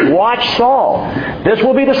into it. Watch Saul. This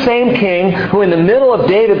will be the same king who in the middle of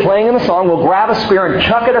David playing in the song will grab a spear and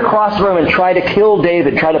chuck it across the room and try to kill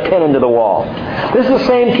David, try to pin him to the wall. This is the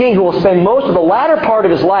same king who will spend most of the latter part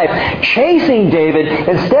of his life chasing David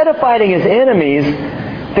instead of fighting his enemies,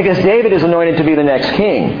 because David is anointed to be the next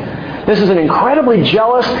king. This is an incredibly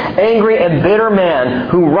jealous, angry, and bitter man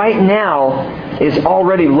who right now is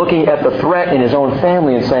already looking at the threat in his own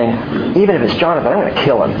family and saying, even if it's Jonathan, I'm going to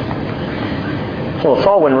kill him. Well,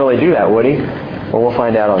 Saul wouldn't really do that, would he? Well, we'll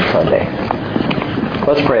find out on Sunday.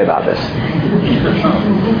 Let's pray about this.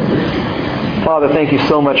 Father, thank you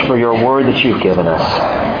so much for your word that you've given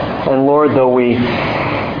us. And Lord, though we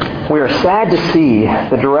are sad to see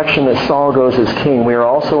the direction that Saul goes as king, we are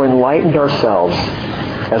also enlightened ourselves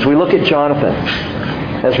as we look at Jonathan,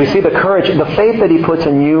 as we see the courage, the faith that he puts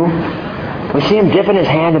in you. We see him dipping his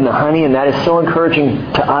hand in the honey, and that is so encouraging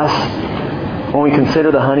to us when we consider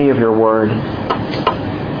the honey of your word.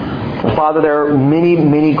 And Father, there are many,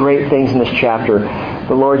 many great things in this chapter,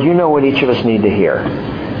 but Lord, you know what each of us need to hear.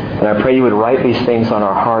 And I pray you would write these things on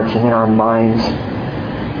our hearts and in our minds,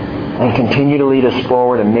 and continue to lead us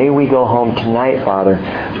forward. And may we go home tonight, Father,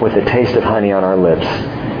 with the taste of honey on our lips.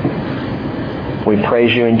 We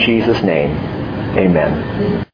praise you in Jesus' name. Amen.